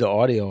voice. You did the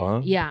audio,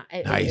 huh? Yeah.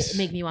 Nice. It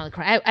made me want to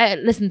cry. I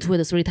listened to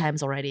it 3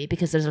 times already,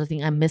 because there's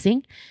something I'm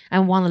missing. I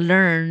want to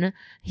learn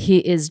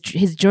his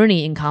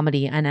journey in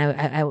comedy, and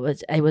I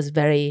was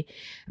very,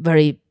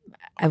 very.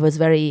 I was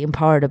very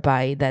empowered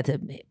by that,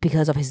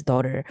 because of his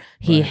daughter.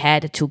 He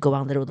had to go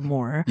on the road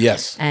more.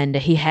 Yes. And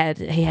he had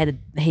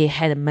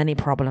many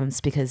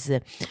problems, because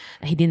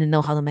he didn't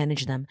know how to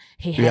manage them.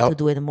 He had to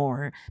do it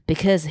more,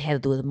 because he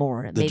had to do it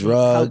more. The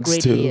drugs, how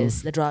great he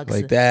is. The drugs.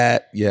 Like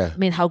that, yeah. I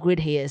mean, how great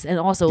he is. And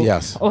also,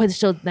 all his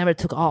shows never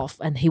took off,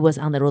 and he was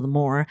on the road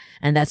more.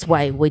 And that's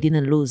why we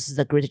didn't lose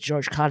the great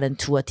George Carlin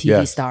to a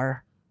TV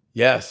star.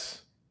 Yes.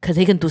 Because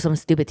he can do some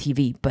stupid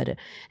TV, but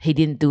he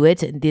didn't do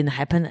it. It didn't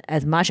happen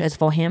as much as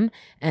for him.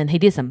 And he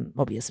did some,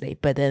 obviously.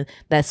 But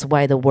that's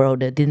why the world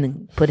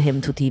didn't put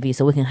him to TV,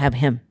 so we can have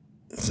him.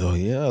 So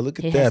yeah,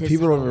 look at that.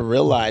 People don't even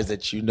realize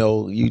that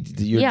you're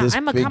this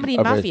I'm a big comedy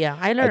of mafia.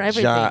 I learn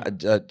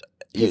everything.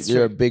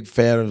 You're a big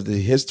fan of the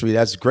history.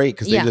 That's great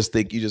because they just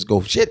think you just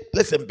go, shit,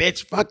 listen,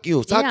 bitch, fuck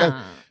you.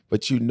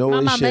 But you know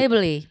Mama this shit.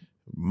 Mabley.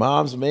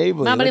 Mom's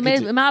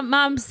Mabley.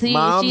 Mom's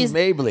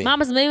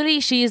Mabley.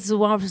 She's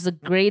one of the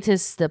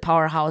greatest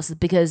powerhouse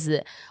because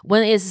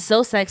when it's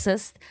so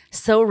sexist,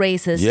 so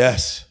racist,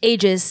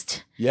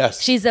 ageist. Yes,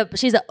 she's a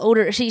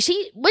older.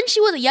 She when she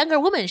was a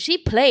younger woman, she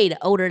played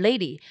older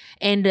lady,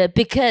 and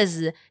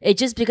because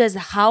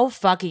how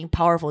fucking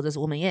powerful this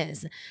woman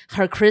is,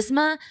 her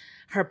charisma,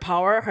 her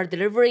power, her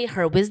delivery,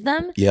 her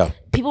wisdom. Yeah.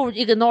 People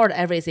ignored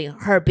everything.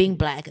 Her being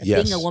black,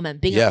 being a woman,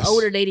 being an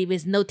older lady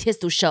with no tits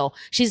to show.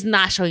 She's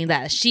not showing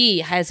that. She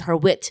has her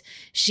wit.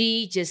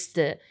 She just,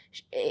 see,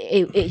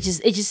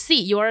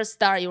 you are a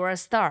star. You are a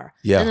star.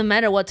 Yeah. And no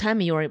matter what time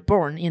you are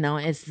born,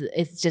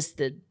 it's just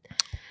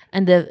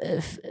and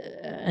the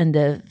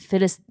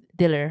Phyllis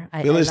Diller.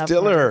 I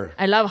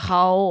love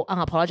how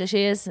unapologetic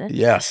she is.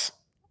 Yes.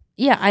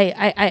 Yeah,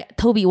 I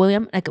Toby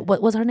William, like what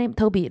was her name?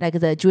 Toby, like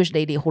the Jewish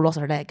lady who lost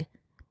her leg.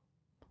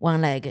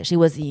 One leg. She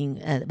was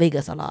in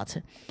Vegas a lot.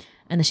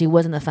 And she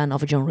wasn't a fan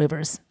of Joan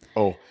Rivers.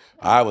 Oh,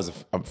 I'm a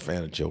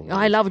fan of Joan Rivers.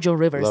 I love Joan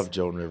Rivers. Love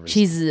Joan Rivers.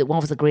 She's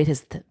one of the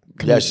greatest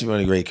comedians. Yeah, she's one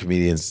of the great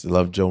comedians.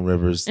 Love Joan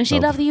Rivers. And she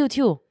loved you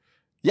too.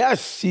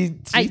 Yes,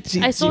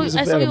 I saw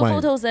your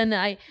photos and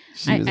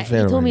you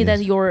told me that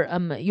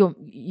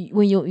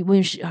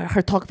when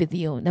her talk with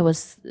you, that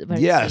was very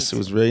sweet. It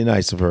was really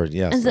nice of her.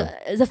 Yes.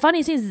 And the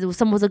funny thing is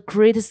some of the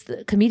greatest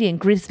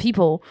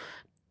people,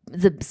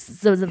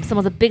 some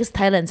of the biggest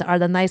talents are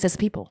the nicest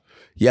people.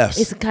 Yes.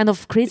 It's kind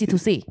of crazy to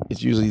see.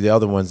 It's usually the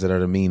other ones that are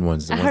the mean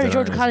ones. I heard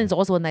George Carlin is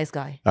also a nice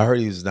guy. I heard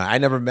he was nice. I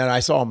never met him. I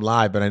saw him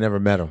live, but I never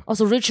met him.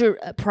 Also, Richard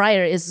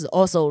Pryor is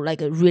also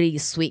like a really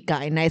sweet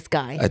guy, nice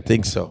guy. I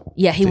think so.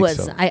 Yeah, he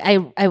was. So.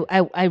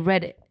 I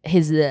read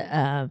his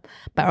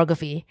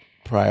biography.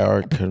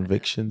 Prior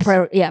Conviction.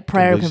 Prior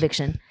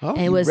Conviction. Oh,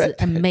 and it was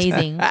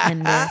amazing.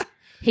 And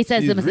he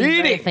said something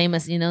very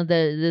famous. It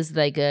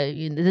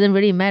doesn't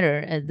really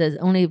matter. The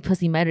only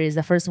pussy matter is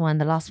the first one,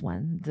 the last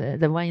one,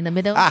 the one in the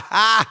middle.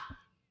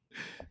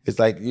 It's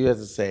like you have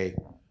to say,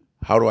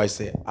 how do I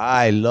say it?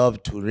 I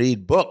love to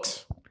read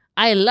books.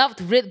 I love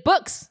to read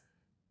books.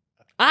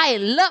 I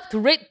love to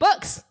read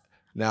books.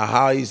 Now,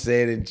 how you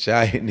say it in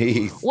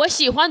Chinese? 我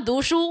喜欢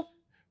读书.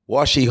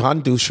 我喜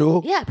欢读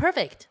书? Yeah,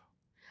 perfect.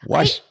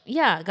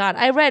 God,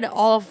 I read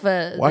all of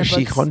the books. 我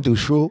喜欢读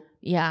书?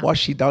 Yeah. 我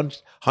喜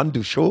欢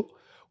读书?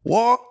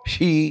 我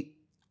喜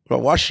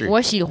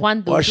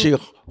欢读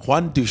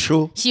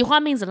书. 喜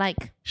欢 means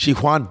like. 喜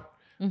欢.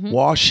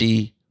我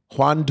喜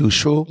欢读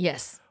书.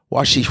 Yes.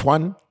 我喜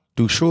欢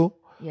读书.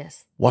 Yes.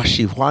 我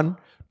喜欢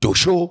读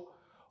书.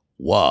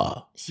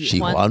 我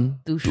喜欢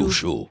读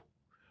书.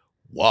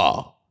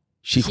 我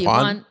喜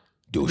欢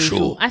读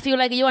书. I feel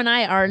like you and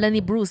I are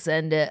Lenny Bruce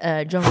and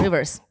Joan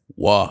Rivers.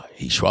 我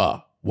喜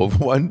欢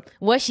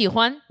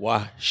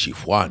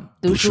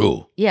读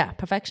书. Yeah,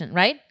 perfection,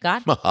 right?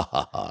 God?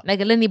 Like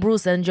Lenny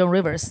Bruce and Joan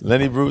Rivers.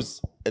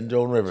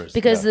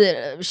 Because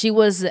she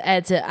was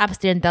at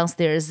upstairs and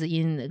downstairs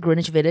in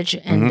Greenwich Village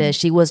and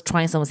she was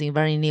trying something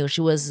very new.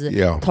 She was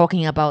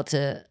talking about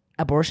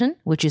abortion,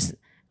 which is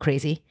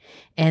crazy.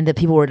 And the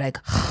people were like,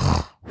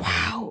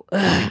 wow.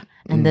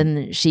 And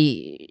then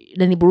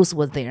Lenny Bruce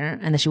was there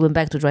and she went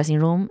back to dressing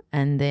room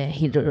and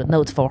he wrote a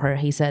note for her.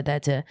 He said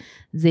that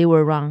they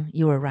were wrong,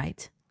 you were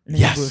right.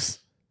 Lenny Bruce.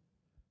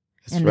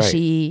 And right.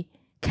 She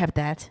kept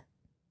that.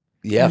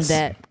 Yes. And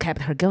that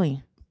kept her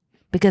going.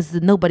 Because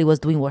nobody was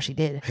doing what she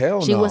did.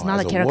 She was not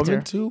a character.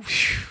 Woman too?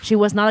 She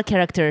was not a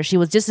character. She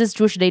was just this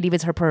Jewish lady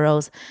with her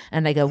pearls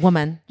and like a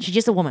woman. She's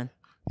just a woman.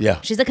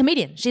 Yeah. She's a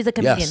comedian.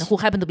 Who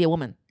happened to be a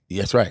woman.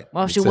 That's right.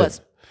 Well, she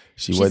was.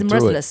 She's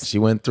merciless. She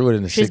went through it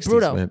in the 60s. She's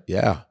brutal. Man.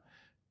 Yeah.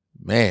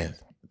 Man,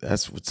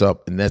 that's what's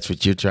up. And that's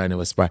what you're trying to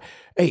aspire.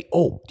 Hey,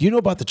 do you know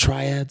about the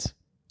triads?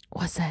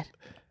 What's that?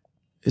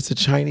 It's a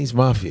Chinese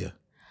mafia.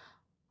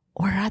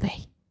 Where are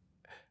they?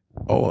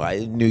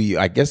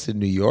 I guess in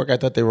New York. I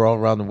thought they were all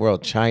around the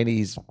world.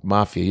 Chinese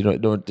mafia. You know,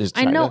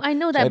 I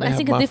know that, but I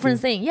think a different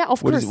thing. Yeah,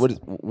 of course.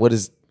 What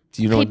is?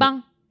 Do you know?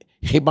 Heibang.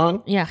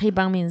 Heibang? Yeah,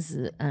 Heibang means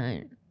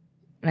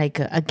like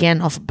a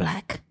gang of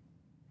black.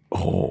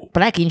 Oh.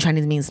 Black in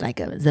Chinese means like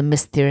the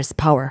mysterious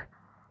power.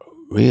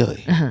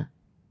 Really? Uh-huh.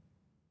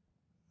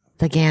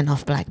 The gang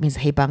of black means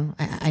Heibang.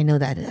 I know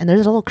that. And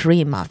there's a little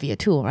Korean mafia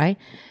too, right?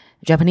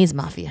 Japanese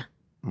mafia.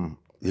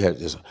 Yeah,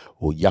 there's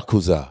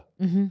Yakuza.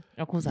 Mm-hmm.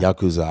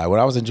 Yakuza. When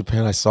I was in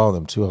Japan, I saw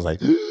them too. I was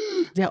like,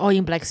 they're all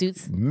in black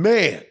suits.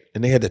 Man.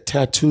 And they had the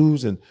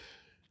tattoos and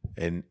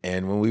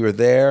when we were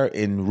there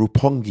in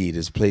Roppongi,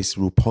 this place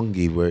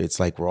Roppongi, where it's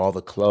like where all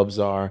the clubs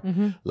are,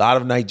 a lot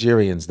of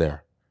Nigerians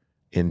there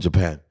in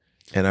Japan.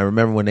 And I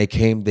remember when they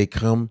come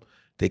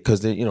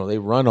because they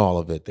run all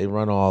of it. They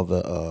run all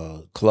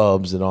the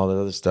clubs and all the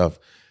other stuff.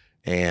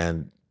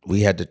 And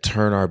we had to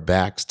turn our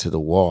backs to the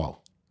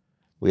wall.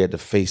 We had to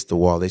face the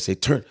wall. They say,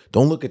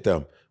 don't look at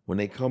them. When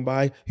they come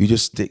by, you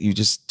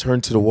just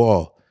turn to the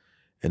wall.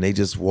 And they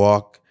just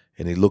walk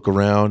and they look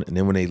around, and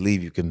then when they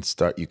leave, you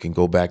can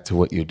go back to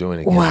what you're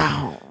doing again.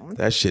 Wow.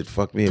 That shit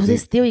fucked me. Do they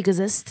still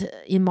exist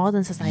in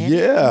modern society?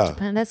 Yeah. In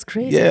Japan? That's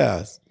crazy.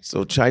 Yeah.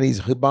 So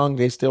Chinese hibang,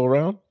 they still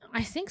around?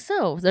 I think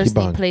so. There's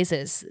still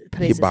places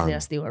that are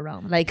still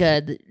around. Like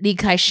Li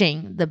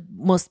Ka-shing, the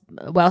most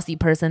wealthy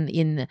person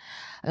in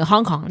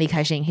Hong Kong, Li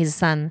Ka-shing, his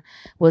son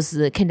was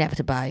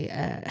kidnapped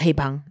by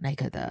hibang,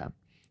 like the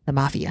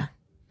mafia.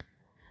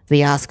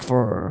 They ask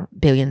for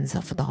billions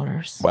of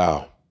dollars.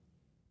 Wow.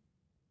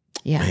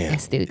 Yeah, man.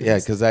 It's still yeah,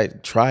 because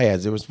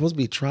triads, there was supposed to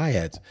be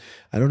triads.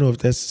 I don't know if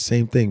that's the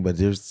same thing, but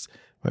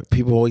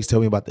people always tell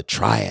me about the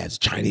triads,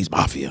 Chinese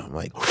mafia. I'm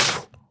like,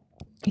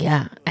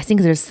 yeah, I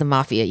think there's some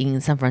mafia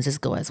in San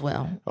Francisco as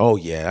well. Oh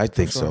yeah, I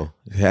think so.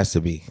 It has to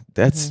be.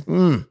 That's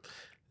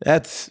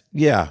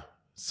yeah.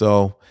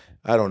 So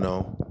I don't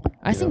know.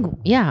 I think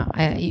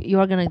you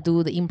are gonna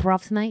do the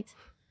improv tonight.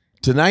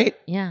 Tonight?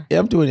 Yeah. Yeah,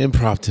 I'm doing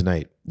improv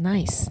tonight.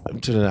 Nice.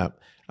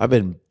 I've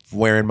been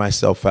wearing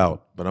myself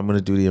out, but I'm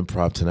gonna do the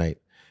improv tonight.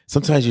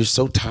 Sometimes you're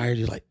so tired,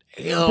 you're like,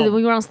 damn. But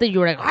when you're on stage,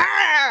 you're like,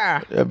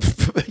 ah!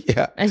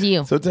 Yeah. That's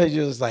you. Sometimes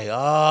you're just like,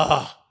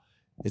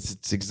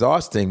 it's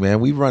exhausting, man.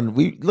 We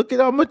look at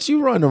how much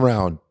you run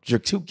around. Your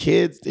 2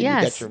 kids, then you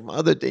got your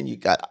mother, then you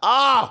got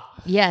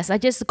Yes, I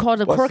just called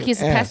the Corky's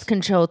Pest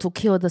Control to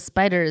kill the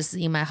spiders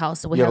in my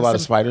house. We have a lot of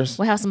spiders?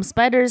 We have some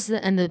spiders,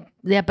 and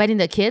they are biting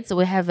the kids.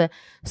 We have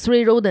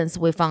 3 rodents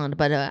we found,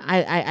 but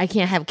I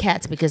can't have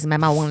cats because my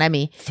mom won't let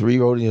me. 3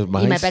 rodents,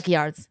 mice? In my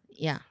backyard,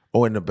 yeah.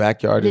 Oh, in the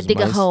backyard they dig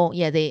mice? a hole,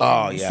 yeah.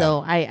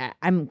 So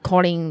I'm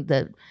calling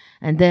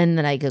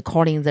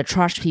calling the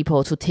trash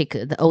people to take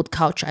the old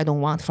couch I don't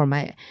want from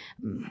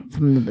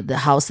the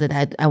house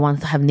that I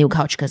want to have a new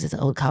couch because it's an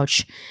old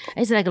couch.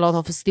 It's like a lot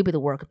of stupid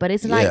work, but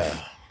it's life.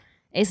 Yeah.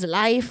 It's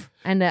life,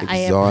 and I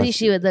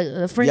appreciate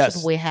the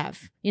friendship we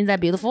have. Isn't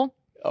that beautiful?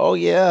 Oh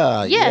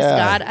yeah. Yes,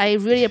 God, I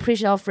really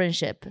appreciate our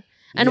friendship.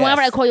 And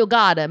whenever I call you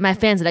God, my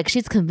fans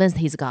she's convinced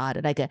he's God.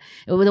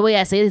 The way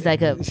I say it is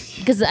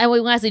because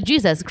when I say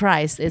Jesus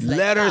Christ, it's like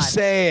let her God.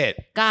 say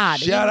it. God,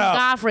 Shut up.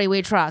 Godfrey,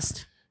 we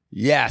trust.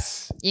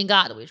 Yes. In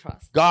God we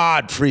trust.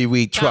 Godfrey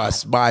we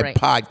trust. My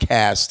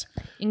podcast.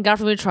 In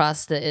Godfrey we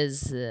trust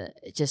is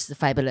just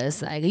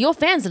fabulous. Like your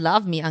fans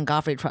love me on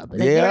Godfrey Trust.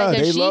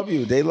 They love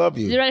you. They love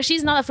you.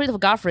 She's not afraid of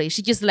Godfrey.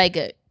 She just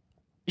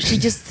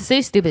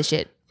says stupid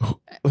shit.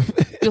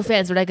 Your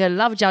fans are I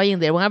love Jiaoying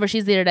there. Whenever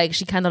she's there,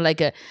 she kind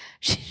of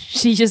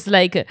she just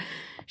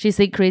she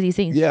say crazy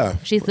things. Yeah.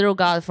 She throw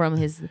God from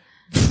his.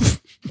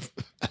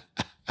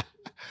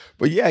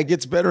 But yeah, it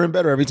gets better and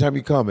better every time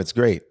you come. It's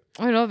great.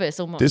 I love it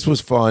so much. This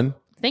was fun.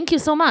 Thank you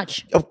so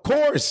much. Of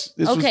course.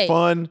 This was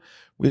fun.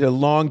 We had a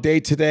long day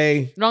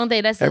today. Long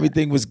day.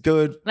 Everything was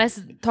good. Let's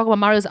talk about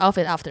Mario's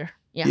outfit after.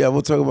 Yeah,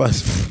 we'll talk about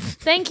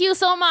Thank you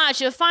so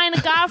much. Find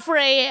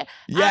Godfrey on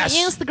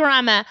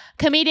Instagram.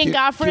 Comedian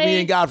Godfrey.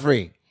 Comedian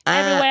Godfrey.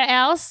 Everywhere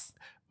else.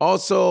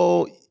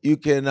 Also, you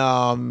can,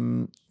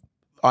 on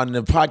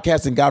the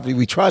podcast in Godfrey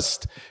We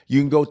Trust,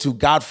 you can go to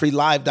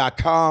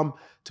godfreylive.com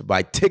to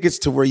buy tickets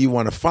to where you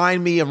want to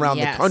find me around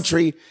the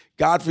country.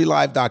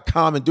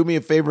 godfreylive.com. And do me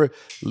a favor,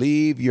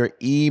 leave your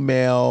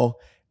email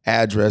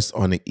address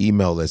on the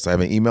email list. I have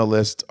an email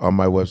list on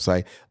my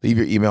website. Leave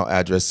your email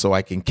address so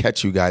I can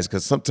catch you guys,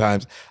 because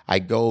sometimes I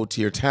go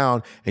to your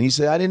town and you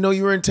say, I didn't know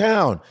you were in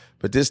town.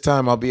 But this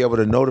time I'll be able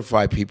to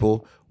notify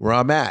people where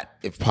I'm at,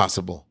 if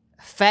possible.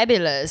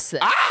 Fabulous.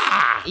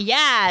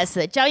 Yes.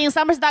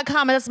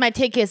 JiaoyingSummers.com. That's my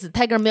tickets.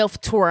 Tiger Milf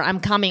tour. I'm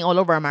coming all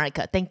over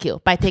America. Thank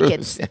you. Buy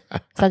tickets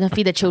so I can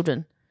feed the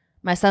children.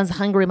 My son's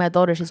hungry. My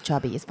daughter, she's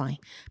chubby. It's fine.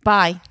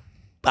 Bye.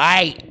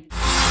 Bye.